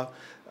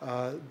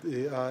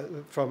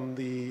from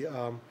the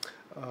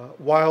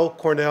Weill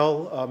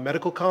Cornell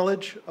Medical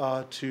College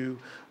to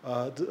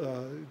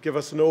give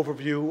us an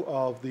overview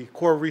of the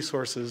core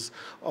resources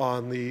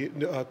on the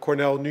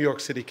Cornell New York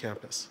City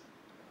campus.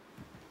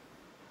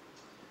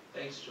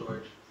 Thanks,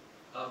 George.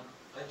 I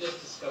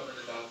just discovered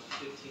about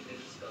 15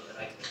 minutes ago that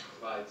I can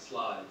provide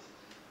slides,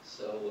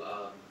 so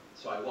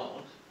I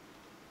won't.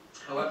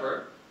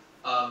 However,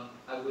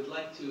 I would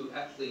like to,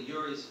 actually,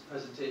 Yuri's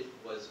presentation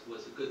was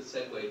a good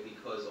segue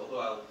because although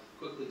I'll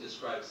quickly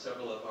describe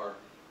several of our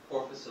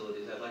core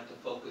facilities, I'd like to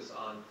focus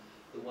on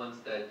the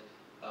ones that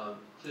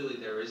clearly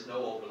there is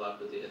no overlap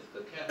with the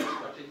Ithaca campus,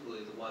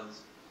 particularly the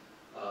ones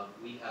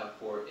we have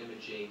for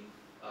imaging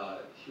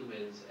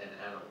humans and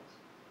animals.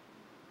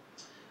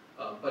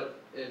 But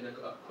in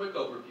a quick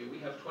overview, we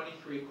have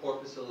 23 core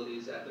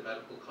facilities at the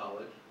medical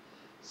college.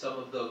 Some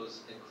of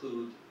those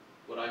include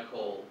what I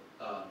call,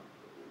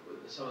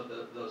 some of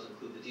those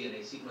include the DNA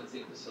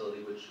sequencing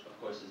facility, which of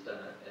course is done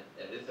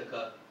at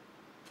Ithaca.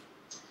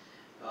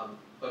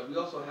 But we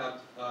also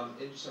have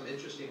some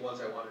interesting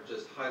ones I want to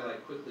just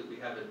highlight quickly. We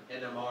have an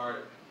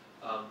NMR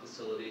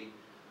facility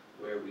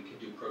where we can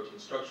do protein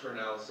structure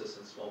analysis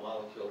and small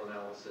molecule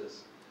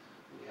analysis.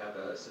 We have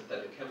a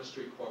synthetic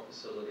chemistry core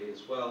facility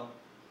as well.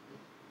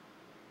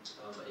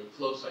 A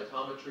flow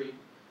cytometry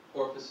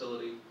core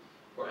facility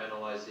for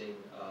analyzing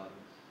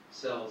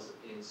cells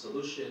in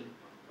solution,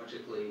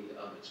 particularly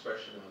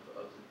expression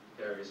of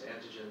various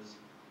antigens.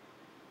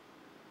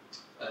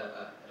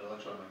 An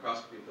electron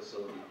microscopy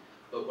facility.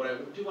 But what I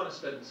do want to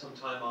spend some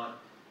time on,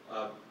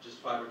 just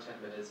 5 or 10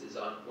 minutes, is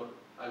on what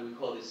I would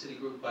call the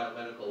Citigroup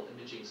Biomedical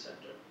Imaging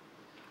Center,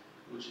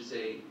 which is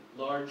a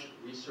large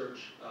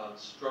research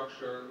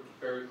structure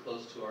very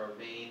close to our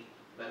main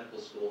medical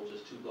school,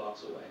 just 2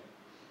 blocks away.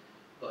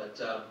 But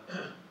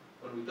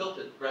when we built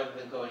it, rather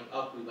than going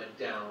up, we went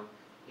down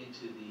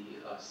into the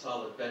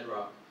solid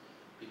bedrock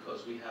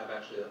because we have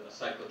actually a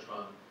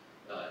cyclotron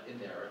in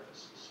there,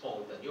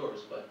 smaller than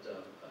yours, but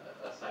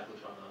a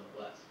cyclotron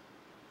nonetheless.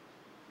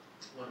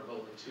 One of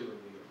only 2 in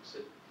New York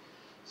City.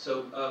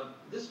 So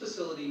this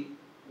facility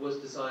was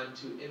designed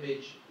to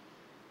image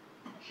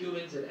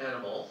humans and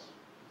animals,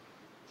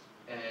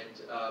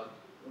 and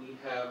we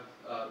have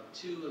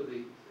 2 of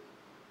the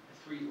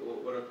 3, or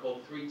what are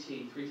called 3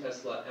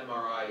 Tesla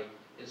MRI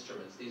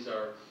instruments. These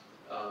are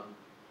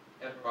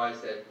MRIs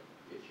that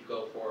if you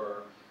go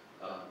for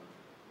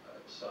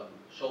some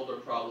shoulder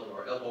problem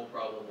or elbow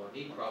problem or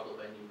knee problem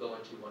and you go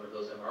into one of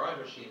those MRI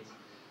machines,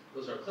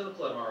 those are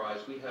clinical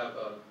MRIs. We have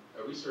a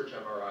research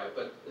MRI,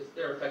 but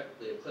they're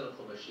effectively a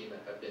clinical machine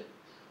that have been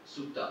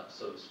souped up,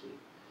 so to speak.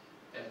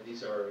 And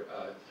these are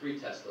 3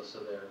 Tesla, so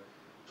they're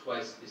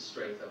twice the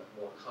strength of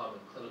more common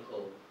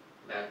clinical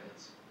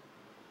magnets.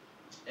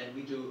 And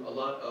we do a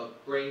lot of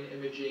brain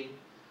imaging,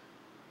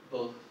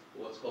 both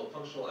what's called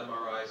functional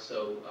MRI,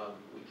 so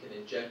we can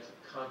inject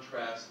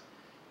contrast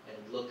and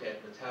look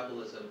at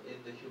metabolism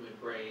in the human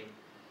brain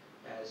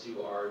as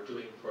you are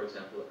doing, for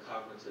example, a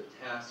cognitive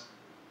task.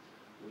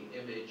 We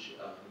image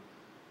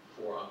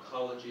for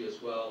oncology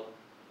as well.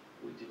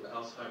 We do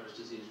Alzheimer's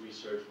disease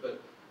research, but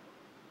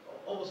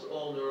almost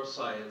all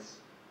neuroscience,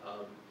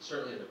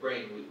 certainly in the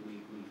brain, we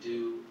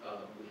do.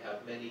 We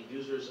have many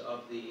users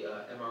of the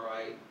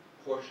MRI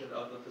portion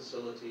of the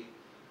facility,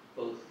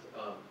 both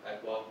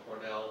at Weill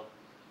Cornell,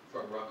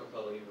 from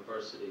Rockefeller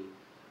University,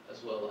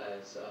 as well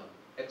as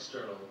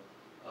external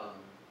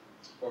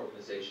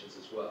organizations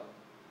as well.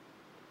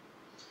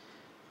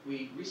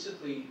 We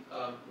recently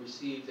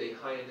received a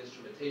high-end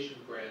instrumentation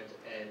grant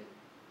and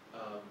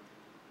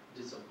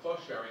did some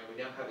cost sharing.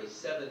 We now have a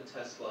 7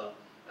 Tesla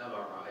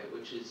MRI,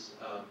 which is,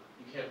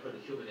 you can't put a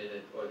human in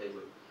it or they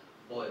would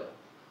boil,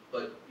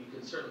 but you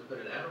can certainly put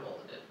an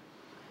animal in it.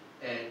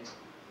 And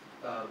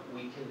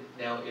we can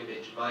now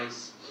image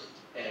mice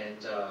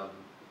and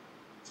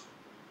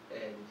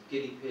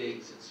guinea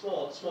pigs and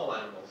small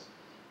animals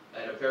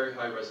at a very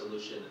high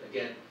resolution.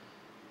 Again,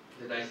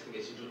 the nice thing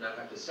is you do not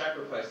have to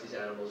sacrifice these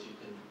animals. You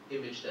can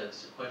image them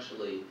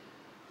sequentially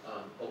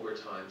over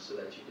time so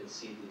that you can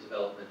see the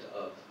development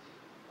of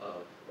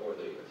or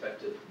the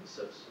effectiveness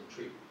of some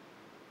treatment.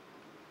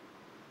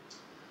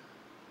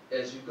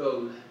 As you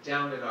go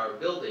down in our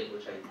building,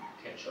 which I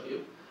can't show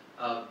you,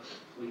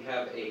 we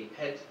have a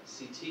PET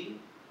CT,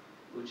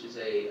 which is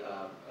a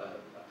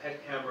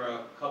PET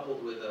camera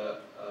coupled with an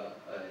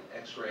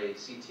X-ray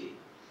CT,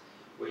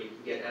 where you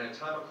can get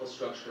anatomical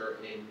structure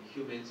in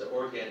humans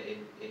or again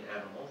in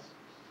animals,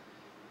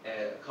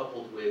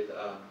 coupled with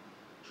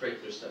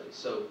tracer studies.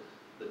 So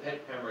the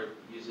PET camera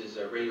uses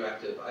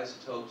radioactive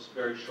isotopes,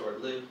 very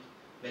short-lived,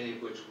 many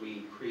of which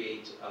we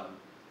create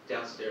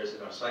downstairs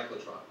in our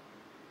cyclotron.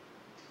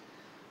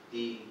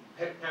 The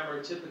PET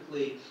camera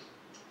typically,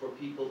 for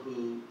people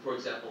who, for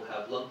example,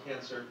 have lung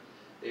cancer,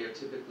 they are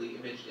typically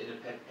imaged in a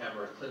PET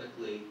camera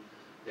clinically.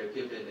 They're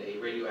given a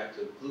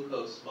radioactive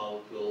glucose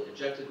molecule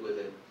injected with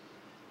it,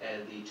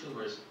 and the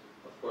tumors,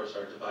 of course,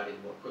 are dividing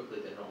more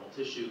quickly than normal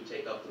tissue,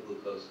 take up the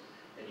glucose,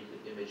 and you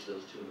can image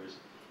those tumors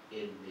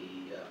in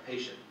the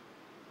patient.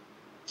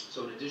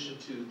 So in addition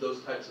to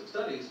those types of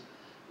studies,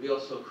 we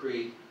also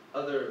create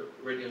other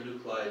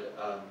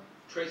radionuclide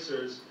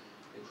tracers,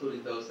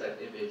 including those that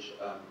image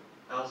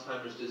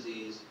Alzheimer's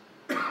disease,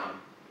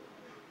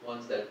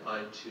 ones that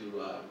bind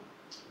to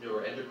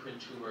neuroendocrine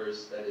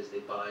tumors, that is, they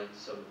bind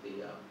some of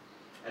the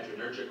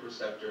adrenergic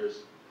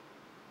receptors.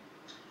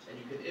 And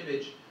you can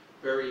image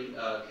very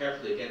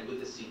carefully, again, with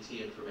the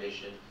CT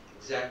information,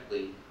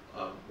 exactly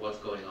what's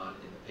going on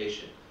in the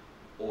patient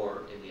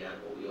or in the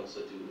animal. We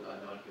also do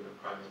non-human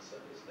primate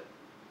studies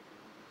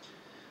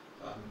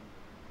there.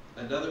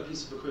 Another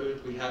piece of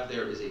equipment we have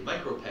there is a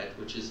micropet,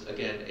 which is,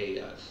 again,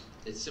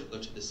 it's similar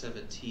to the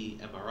 7T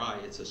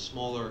MRI. It's a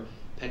smaller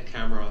PET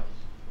camera,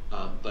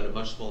 but a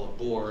much smaller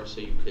bore,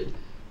 so you could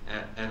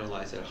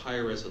analyze at a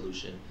higher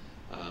resolution.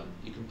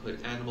 You can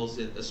put animals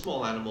in,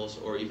 small animals,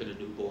 or even a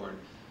newborn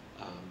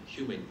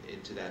human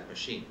into that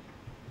machine.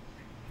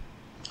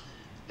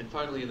 And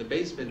finally, in the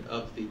basement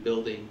of the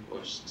building,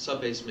 or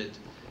sub-basement,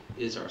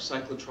 is our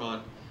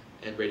cyclotron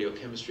and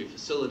radiochemistry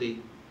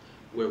facility,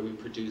 where we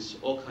produce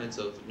all kinds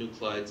of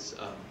nuclides,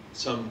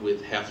 some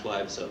with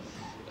half-lives of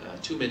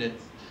 2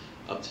 minutes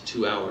up to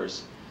 2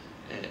 hours.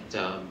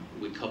 And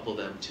we couple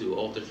them to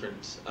all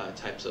different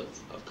types of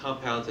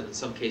compounds, and in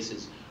some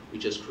cases, we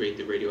just create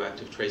the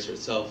radioactive tracer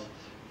itself.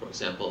 For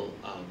example,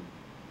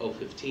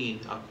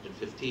 O15, oxygen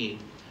 15,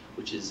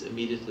 which is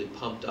immediately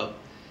pumped up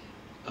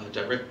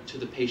direct to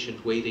the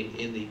patient waiting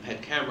in the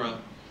PET camera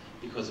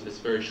because of its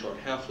very short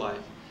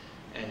half-life,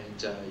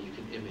 and you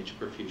can image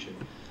perfusion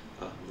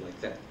like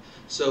that.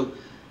 So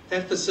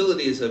that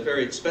facility is a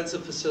very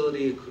expensive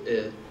facility.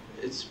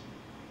 It's,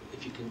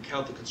 if you can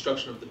count the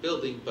construction of the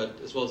building, but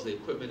as well as the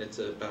equipment, it's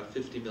about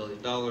 $50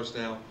 million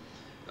now.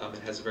 It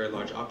has a very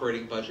large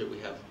operating budget. We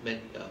have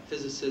many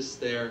physicists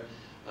there,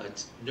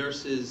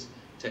 nurses,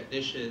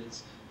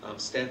 technicians,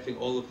 staffing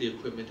all of the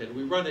equipment, and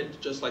we run it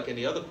just like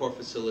any other core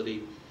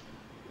facility.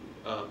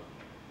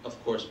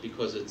 Of course,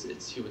 because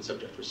it's human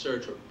subject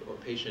research or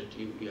patient,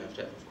 you have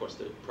to have, of course,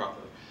 the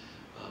proper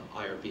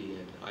IRB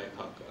and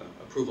IACOC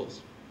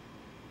approvals.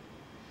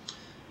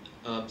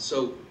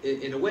 So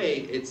in a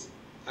way,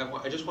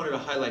 I just wanted to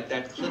highlight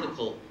that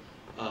clinical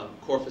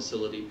core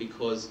facility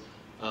because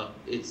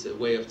it's a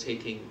way of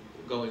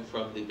going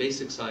from the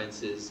basic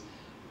sciences,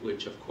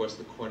 which of course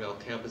the Cornell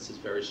campus is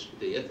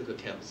the Ithaca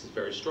campus is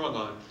very strong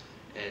on,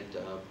 and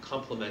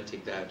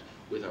complementing that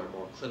with our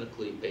more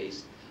clinically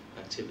based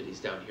activities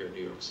down here in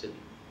New York City.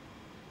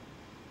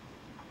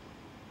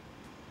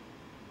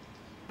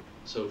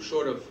 So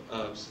short of,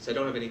 since I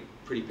don't have any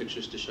pretty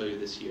pictures to show you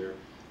this year,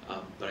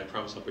 but I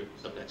promise I'll bring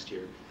some next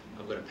year,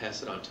 I'm going to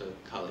pass it on to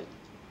Khalid.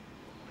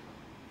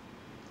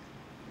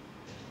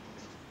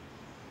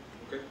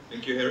 Okay,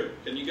 thank you, Harry.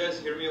 Can you guys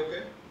hear me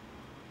okay?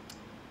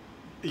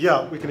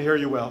 Yeah, we can hear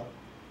you well.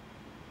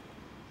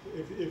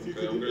 If you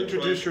Okay, could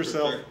introduce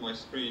yourself. My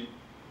screen.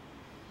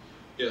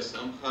 Yes,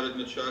 I'm Khalid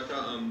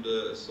Machaka. I'm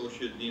the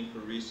Associate Dean for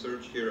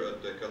Research here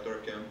at the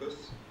Qatar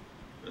campus.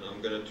 And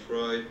I'm going to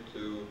try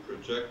to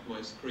project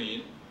my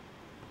screen.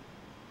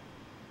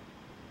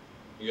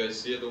 You guys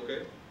see it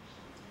okay?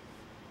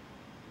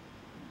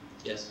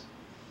 Yes.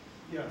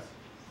 Yes.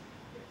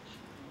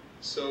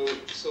 So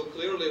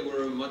clearly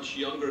we're a much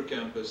younger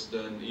campus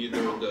than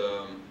either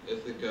the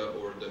Ithaca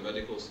or the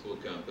medical school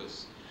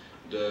campus.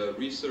 The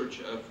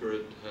research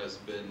effort has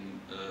been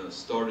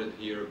started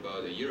here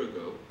about a year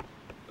ago.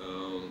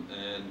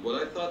 And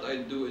what I thought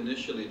I'd do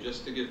initially,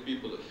 just to give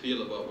people a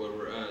feel about where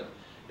we're at,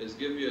 is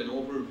give you an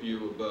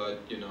overview about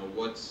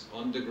what's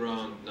on the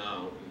ground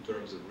now in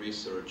terms of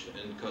research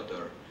in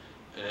Qatar.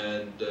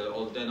 And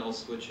then I'll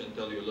switch and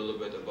tell you a little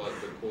bit about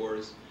the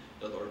cores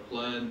that are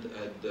planned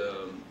at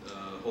the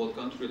whole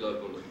country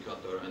level in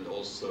Qatar and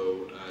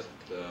also at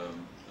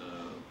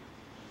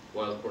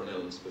Weill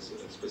Cornell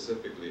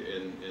specifically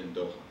in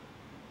Doha.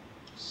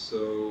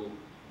 So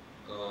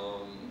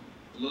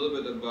A little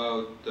bit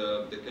about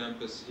the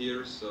campus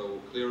here. So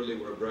clearly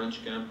we're a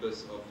branch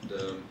campus of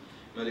the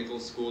medical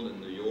school in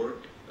New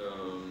York.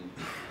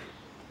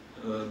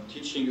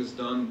 Teaching is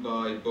done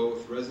by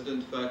both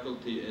resident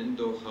faculty in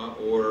Doha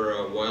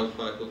or Weill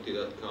faculty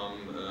that come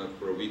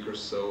for a week or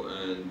so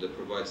and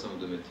provide some of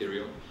the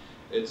material.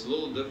 It's a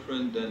little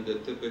different than the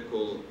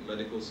typical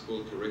medical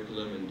school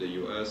curriculum in the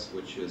US,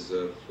 which is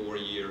a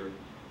 4-year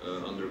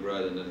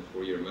undergrad and then a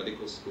 4-year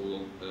medical school,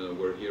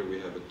 where here we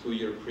have a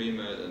 2-year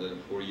pre-med and then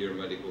a 4-year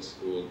medical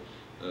school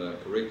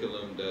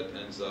curriculum that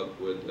ends up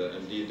with the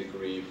MD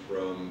degree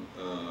from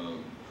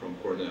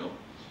Cornell.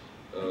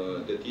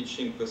 The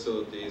teaching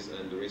facilities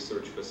and the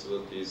research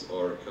facilities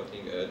are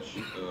cutting edge.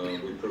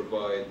 We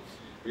provide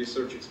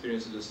research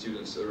experience to the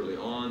students early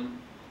on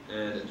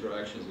and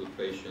interactions with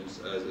patients,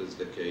 as is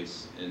the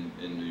case in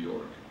New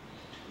York.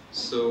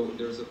 So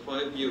there's a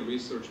 5-year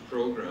research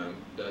program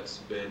that's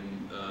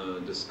been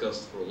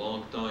discussed for a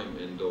long time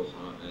in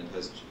Doha and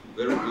has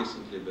very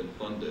recently been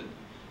funded.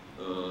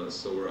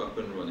 So we're up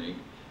and running.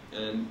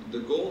 And the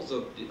goals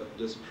of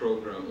this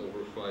program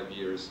over 5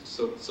 years,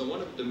 so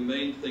one of the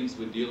main things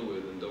we deal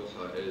with in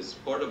Doha is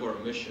part of our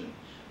mission,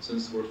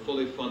 since we're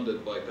fully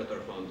funded by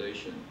Qatar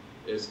Foundation,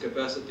 is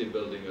capacity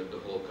building at the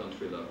whole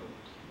country level.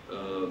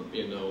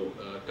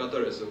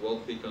 Qatar is a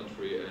wealthy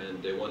country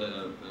and they want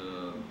to,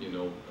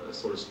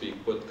 so to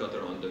speak, put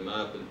Qatar on the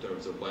map in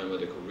terms of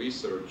biomedical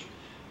research,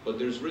 but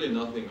there's really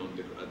nothing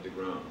at the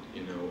ground.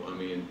 I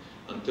mean,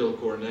 until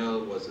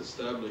Cornell was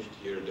established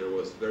here, there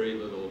was very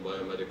little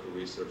biomedical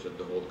research at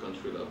the whole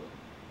country level.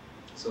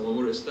 So when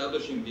we're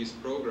establishing these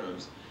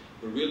programs,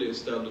 we're really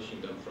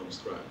establishing them from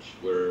scratch,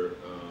 where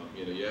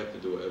you have to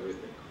do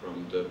everything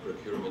from the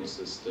procurement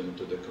system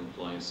to the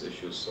compliance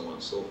issues, so on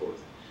and so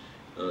forth.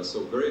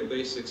 So very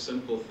basic,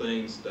 simple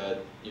things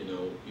that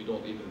you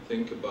don't even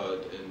think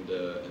about in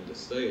the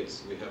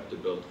States, we have to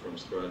build from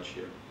scratch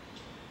here.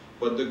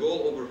 But the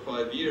goal over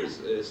 5 years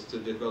is to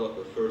develop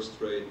a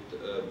first-rate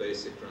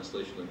basic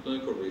translation and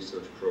clinical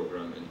research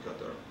program in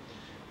Qatar.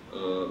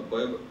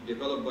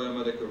 Develop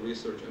biomedical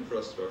research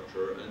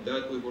infrastructure, and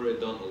that we've already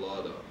done a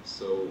lot of.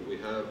 So we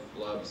have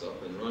labs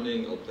up and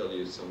running. I'll tell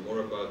you some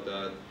more about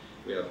that.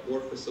 We have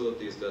 4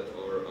 facilities that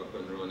are up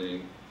and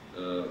running.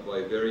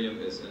 Vivarium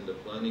is in the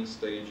planning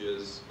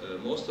stages.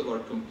 Most of our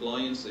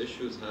compliance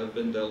issues have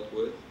been dealt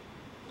with.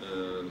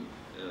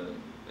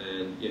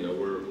 And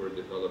we're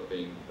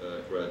developing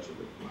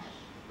gradually.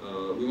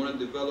 We want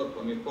to develop,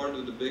 part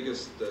of the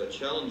biggest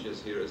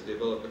challenges here is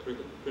develop a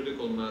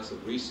critical mass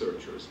of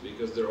researchers,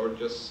 because there are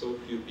just so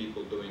few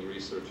people doing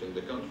research in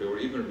the country, or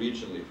even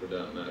regionally for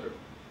that matter.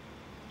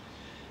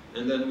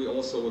 And then we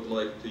also would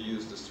like to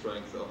use the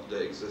strength of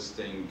the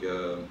existing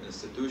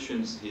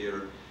institutions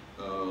here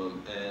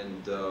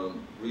and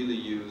really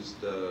use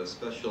the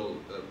special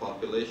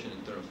population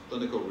in terms of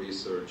clinical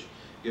research.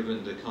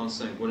 Given the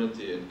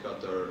consanguinity in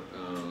Qatar,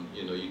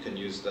 you can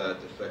use that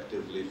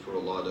effectively for a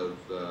lot of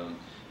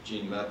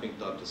gene mapping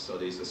type of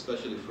studies,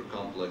 especially for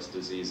complex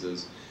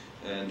diseases.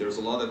 And there's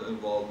a lot of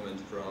involvement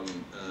from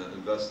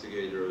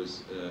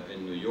investigators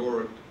in New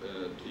York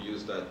to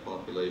use that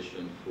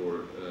population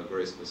for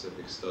very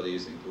specific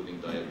studies,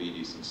 including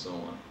diabetes and so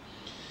on.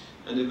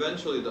 And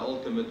eventually, the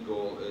ultimate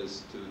goal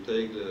is to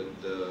take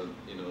the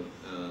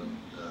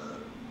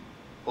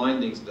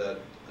findings that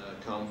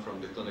come from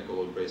the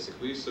clinical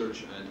basic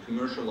research and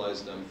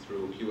commercialize them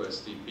through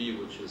QSTP,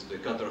 which is the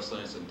Qatar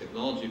Science and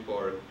Technology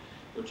Park,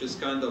 which is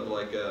kind of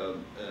like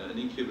an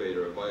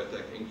incubator, a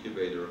biotech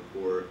incubator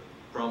for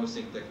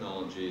promising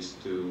technologies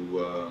to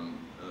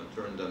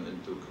turn them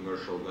into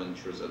commercial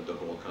ventures at the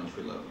whole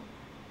country level.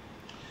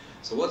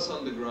 So what's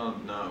on the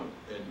ground now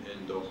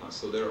in Doha?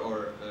 So there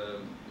are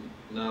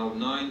now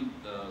 9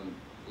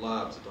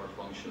 labs that are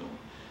functional.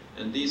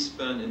 And these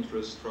span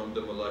interest from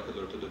the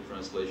molecular to the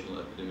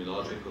translational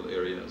epidemiological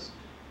areas.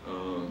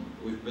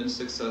 We've been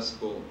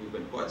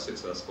quite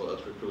successful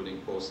at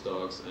recruiting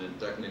postdocs and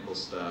technical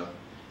staff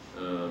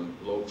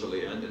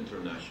locally and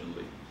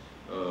internationally.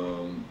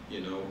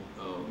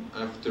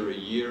 After a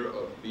year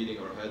of beating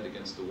our head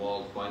against the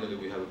wall, finally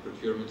we have a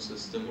procurement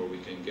system where we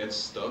can get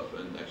stuff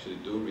and actually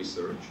do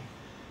research.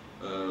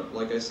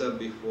 Like I said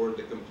before,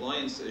 the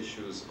compliance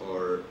issues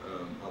are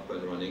up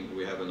and running.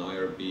 We have an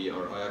IRB,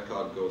 our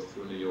IACOG goes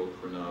through New York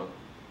for now,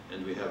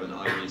 and we have an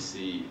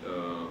IBC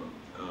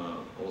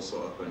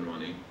also up and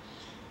running.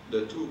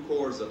 The 2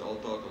 cores that I'll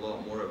talk a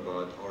lot more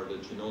about are the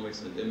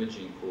genomics and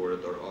imaging core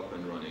that are up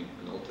and running,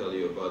 and I'll tell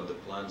you about the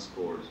plant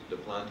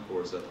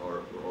cores that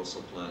we're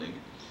also planning.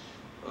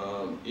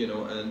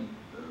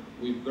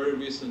 We've very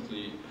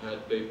recently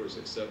had papers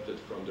accepted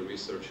from the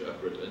research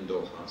effort in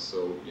Doha,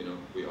 so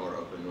we are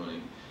up and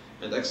running.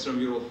 And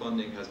extramural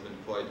funding has been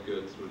quite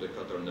good through the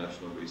Qatar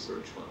National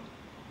Research Fund.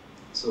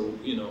 So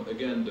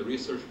again, the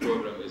research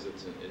program is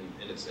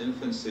in its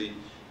infancy,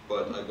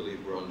 but I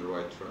believe we're on the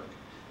right track.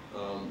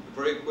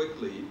 Very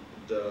quickly,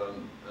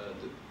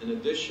 in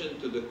addition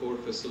to the core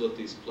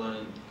facilities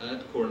planned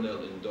at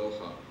Cornell in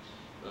Doha,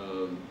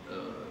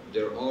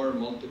 There are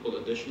multiple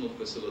additional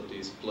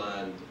facilities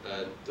planned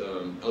at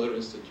other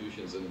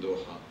institutions in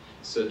Doha,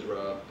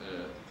 CIDRA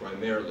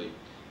primarily.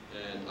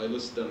 And I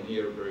list them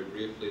here very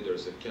briefly.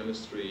 There's a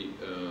chemistry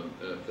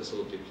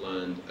facility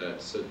planned at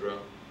CIDRA,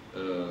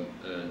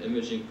 an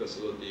imaging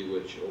facility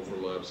which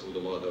overlaps with a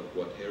lot of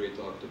what Harry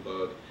talked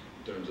about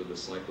in terms of the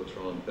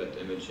cyclotron, PET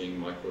imaging,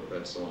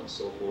 micro-PET, so on and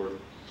so forth.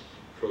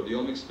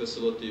 Proteomics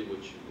facility,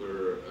 which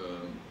we're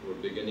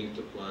beginning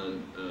to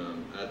plan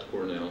at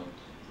Cornell.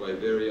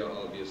 Vivaria,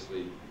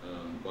 obviously,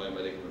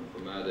 biomedical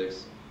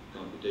informatics,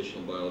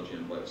 computational biology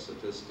and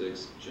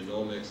biostatistics,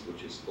 genomics,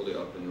 which is fully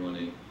up and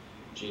running,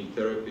 gene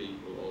therapy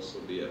will also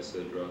be at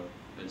CIDRA,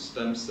 and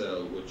stem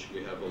cell, which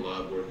we have a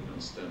lab working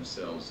on stem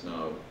cells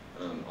now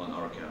on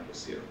our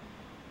campus here.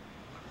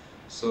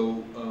 So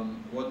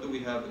what do we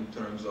have in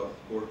terms of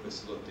core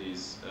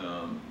facilities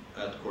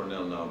at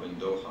Cornell now in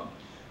Doha?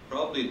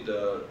 Probably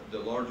the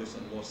largest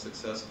and most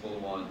successful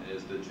one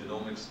is the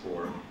Genomics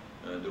Core,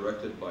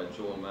 directed by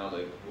Joel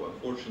Malik, who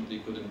unfortunately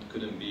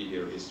couldn't be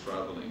here. He's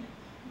traveling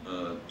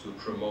to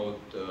promote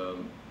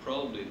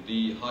probably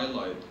the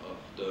highlight of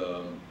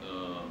the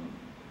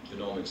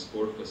Genomics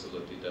Core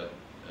facility that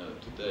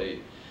today,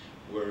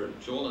 where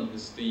Joel and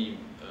his team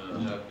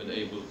have been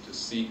able to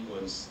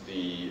sequence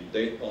the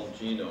date palm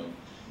genome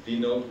de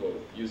novo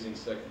using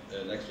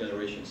next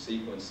generation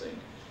sequencing,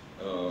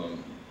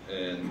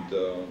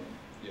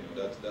 you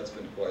know, that's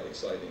been quite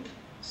exciting.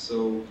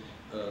 So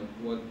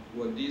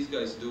what these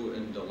guys do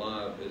in the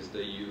lab is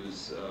they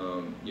use,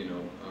 you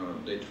know,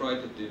 they try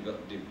to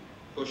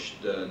push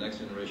the next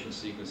generation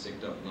sequencing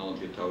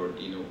technology toward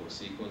de novo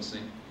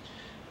sequencing.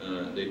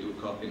 They do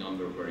copy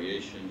number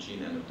variation,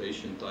 gene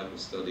annotation type of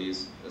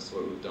studies. That's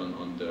what we've done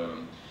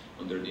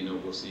on their de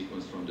novo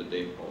sequence from the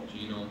date palm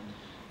genome.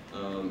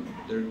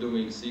 They're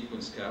doing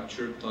sequence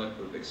capture type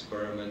of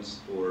experiments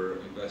for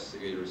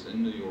investigators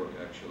in New York,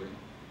 actually,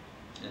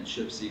 and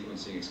chip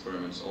sequencing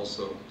experiments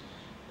also.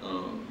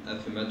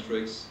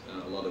 Affymetrics,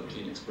 a lot of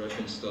gene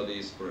expression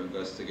studies for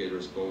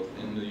investigators both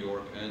in New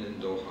York and in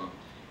Doha,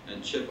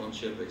 and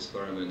chip-on-chip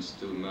experiments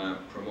to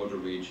map promoter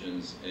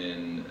regions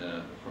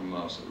from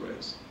mouse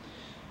arrays.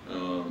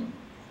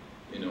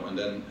 You know, and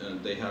then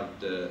they have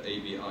the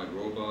ABI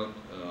robot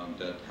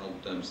that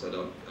helped them set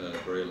up a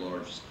very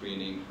large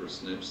screening for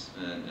SNPs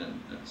and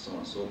so on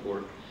and so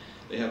forth.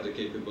 They have the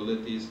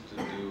capabilities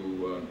to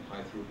do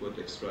high-throughput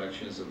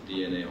extractions of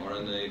DNA,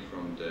 RNA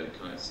from the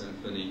Kite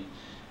Symphony,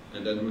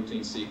 and then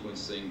routine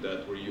sequencing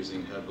that we're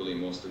using heavily.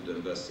 Most of the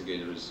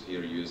investigators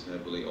here use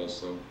heavily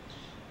also.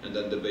 And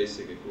then the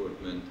basic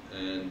equipment.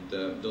 And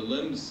the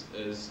LIMS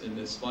is in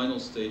its final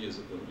stages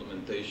of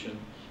implementation.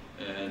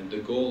 And the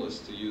goal is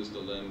to use the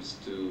LIMS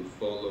to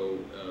follow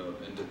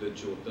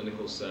individual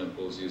clinical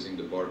samples using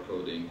the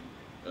barcoding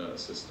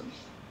system.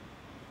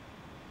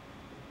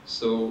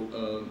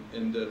 So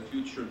in the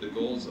future, the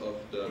goals of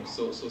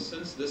so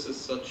since this is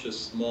such a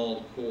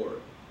small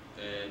core,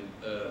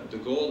 and the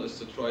goal is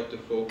to try to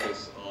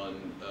focus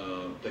on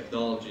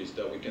technologies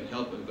that we can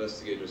help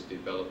investigators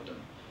develop them.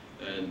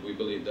 And we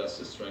believe that's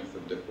the strength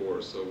of the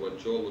core. So what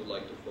Joel would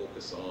like to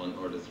focus on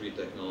are the three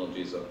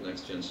technologies of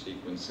next-gen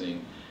sequencing,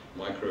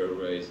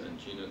 microarrays, and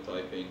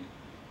genotyping.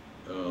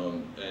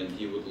 And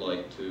he would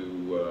like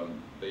to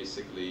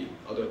basically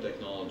other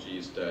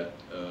technologies that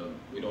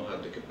we don't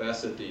have the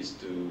capacities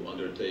to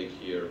undertake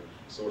here,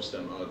 source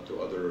them out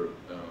to other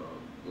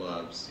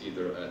labs,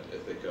 either at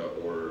Ithaca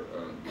or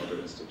other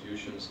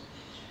institutions.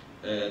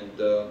 And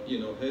you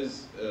know,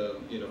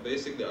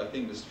 basically, I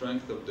think the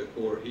strength of the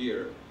core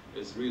here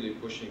is really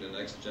pushing the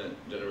next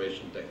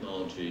generation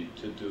technology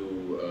to do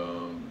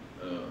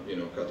you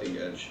know, cutting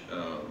edge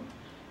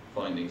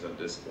findings at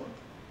this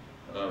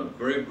point.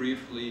 Very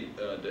briefly,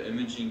 the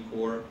imaging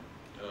core,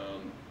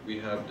 we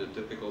have the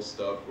typical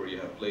stuff where you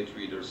have plate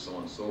readers, so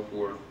on and so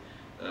forth,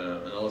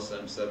 an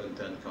LSM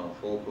 710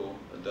 confocal,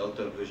 a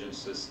delta vision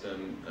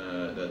system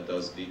that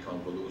does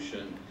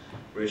deconvolution,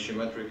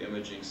 ratiometric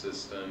imaging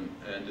system,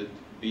 and the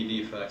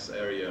BD-FACS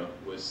area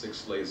with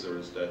 6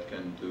 lasers that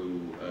can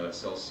do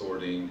cell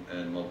sorting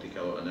and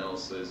multi-color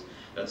analysis.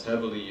 That's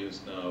heavily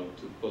used now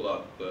to pull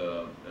up,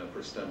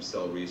 for stem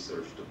cell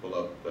research, to pull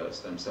up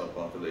stem cell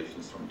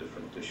populations from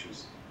different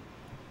tissues.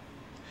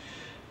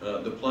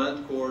 The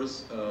plant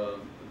cores,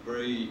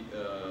 very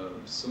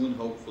soon,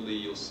 hopefully,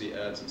 you'll see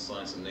ads in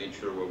Science and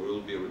Nature where we'll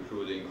be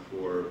recruiting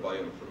for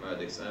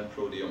bioinformatics and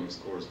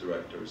proteomics course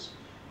directors.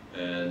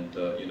 And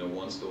you know,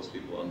 once those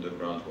people are on the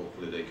ground,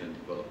 hopefully they can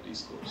develop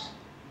these courses.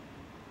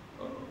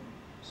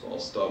 So I'll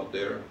stop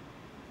there,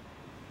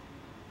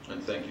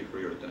 and thank you for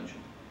your attention.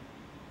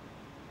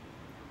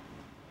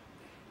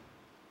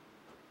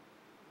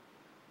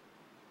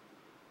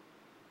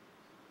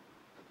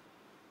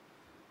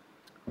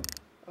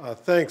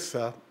 Thanks.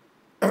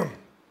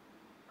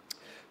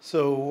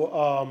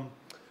 So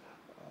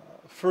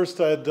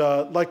first, I'd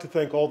like to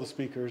thank all the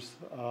speakers.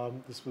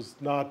 This was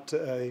not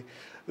a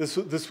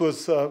this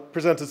was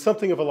presented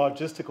something of a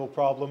logistical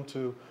problem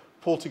to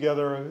pull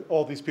together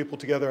all these people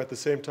together at the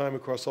same time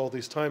across all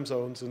these time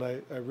zones, and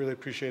I really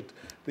appreciate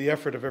the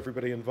effort of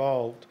everybody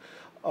involved.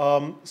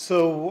 We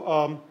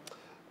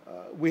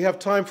have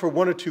time for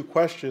one or two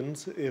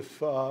questions if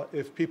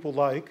people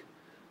like.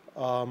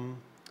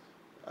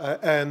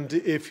 And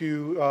if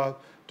you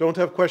don't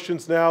have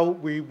questions now,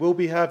 we will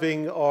be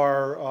having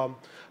our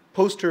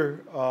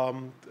poster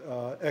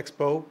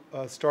expo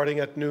starting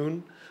at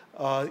noon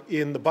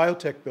in the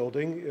biotech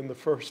building in the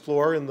first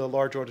floor in the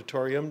large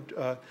auditorium,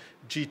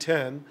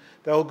 G10.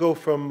 That will go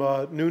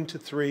from noon to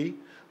 3.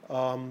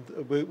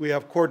 We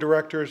have core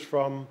directors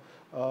from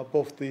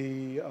both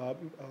the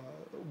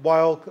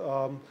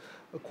Weill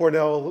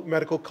Cornell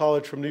Medical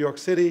College from New York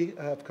City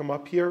have come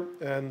up here,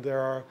 and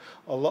there are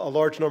a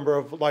large number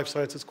of life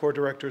sciences core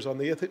directors on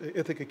the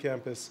Ithaca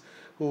campus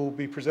who will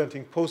be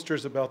presenting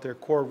posters about their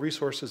core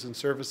resources and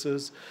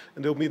services,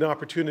 and there will be an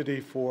opportunity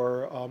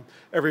for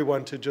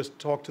everyone to just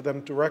talk to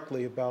them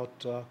directly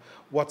about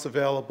what's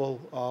available,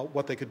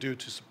 what they could do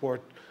to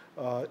support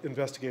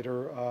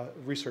investigator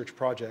research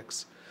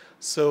projects.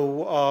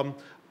 So,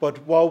 but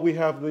while we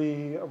have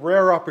the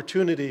rare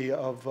opportunity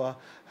of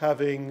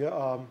having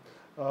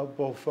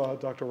both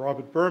Dr.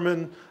 Robert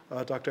Berman,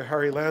 Dr.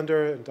 Harry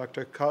Lander, and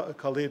Dr.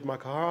 Khalid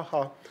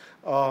Makaraha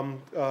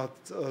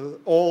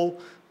all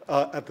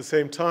at the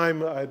same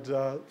time, I'd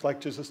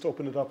like to just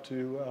open it up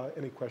to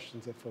any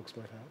questions that folks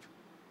might have.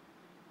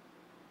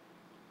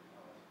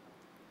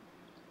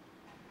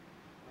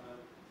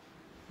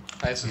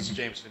 Hi, this is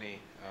James Finney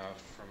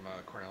from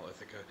Cornell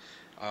Ithaca.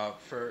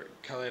 For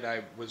Khalid,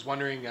 I was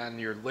wondering on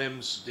your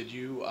LIMS, did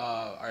you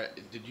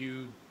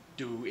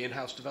do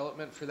in-house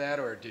development for that,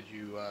 or did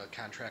you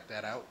contract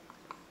that out?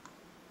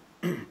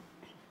 So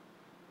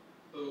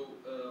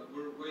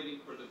we're waiting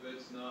for the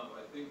bids now.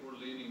 I think we're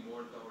leaning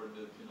more toward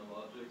the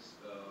Genomics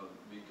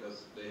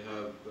because they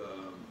have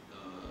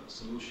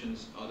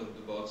solutions,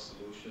 out-of-the-box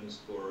solutions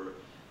for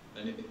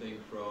anything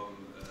from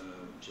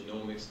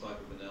genomics type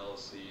of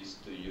analyses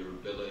to your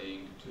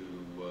billing to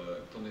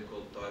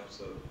clinical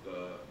types of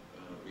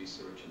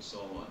research and so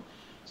on.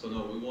 So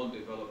no, we won't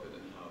develop it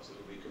in-house.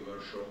 It'll be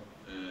commercial,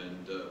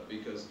 and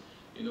because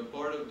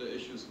part of the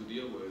issues we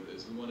deal with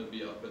is we want to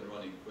be up and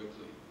running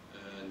quickly,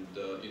 and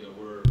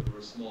we're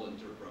a small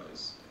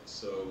enterprise,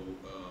 so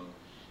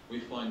we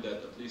find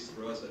that at least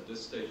for us at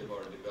this stage of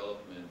our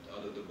development,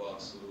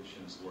 out-of-the-box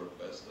solutions work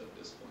best at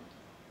this point.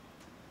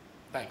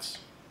 Thanks.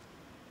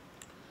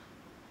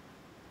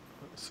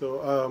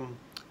 So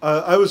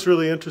I was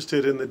really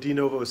interested in the de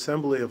novo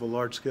assembly of a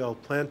large-scale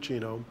plant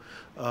genome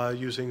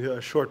using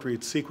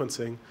short-read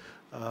sequencing.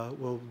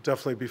 We'll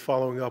definitely be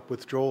following up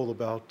with Joel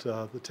about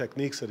the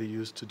techniques that he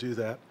used to do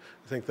that.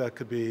 I think that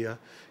could be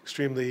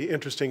extremely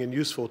interesting and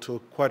useful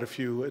to quite a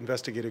few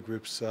investigator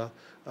groups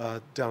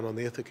down on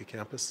the Ithaca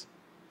campus.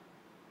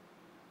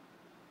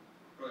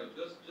 Right,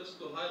 just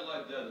to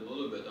highlight that a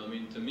little bit, I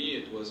mean, to me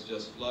it was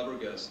just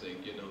flabbergasting.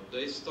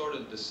 They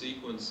started the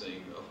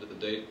sequencing of the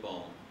date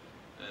palm,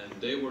 and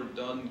they were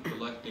done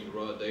collecting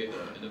raw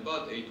data in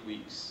about 8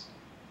 weeks,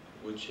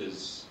 which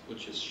is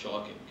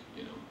shocking.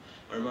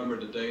 I remember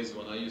the days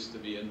when I used to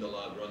be in the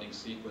lab running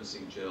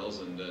sequencing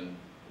gels and then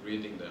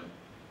reading them,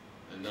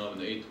 and now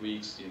in 8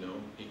 weeks, he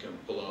can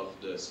pull off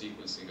the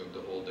sequencing of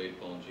the whole date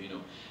palm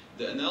genome.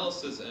 The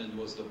analysis end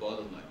was the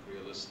bottleneck,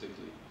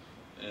 realistically,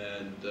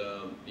 and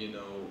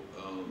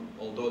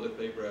although the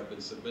paper have been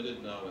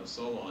submitted now and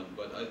so on,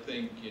 but I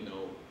think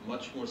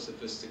much more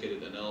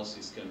sophisticated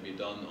analyses can be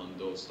done on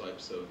those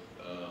types of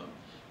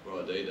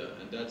raw data,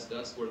 and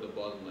that's where the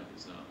bottleneck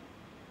is now.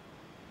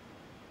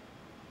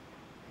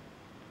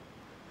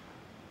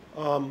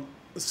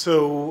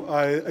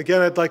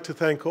 Again, I'd like to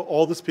thank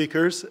all the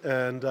speakers,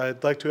 and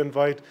I'd like to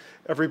invite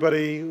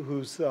everybody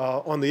who's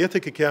on the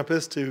Ithaca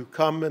campus to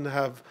come and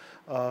have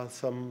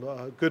some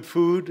good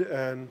food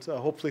and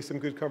hopefully some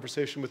good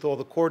conversation with all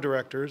the core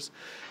directors.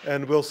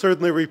 And we'll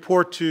certainly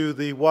report to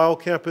the Weill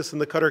campus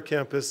and the Qatar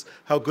campus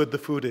how good the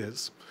food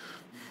is.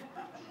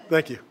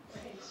 Thank you.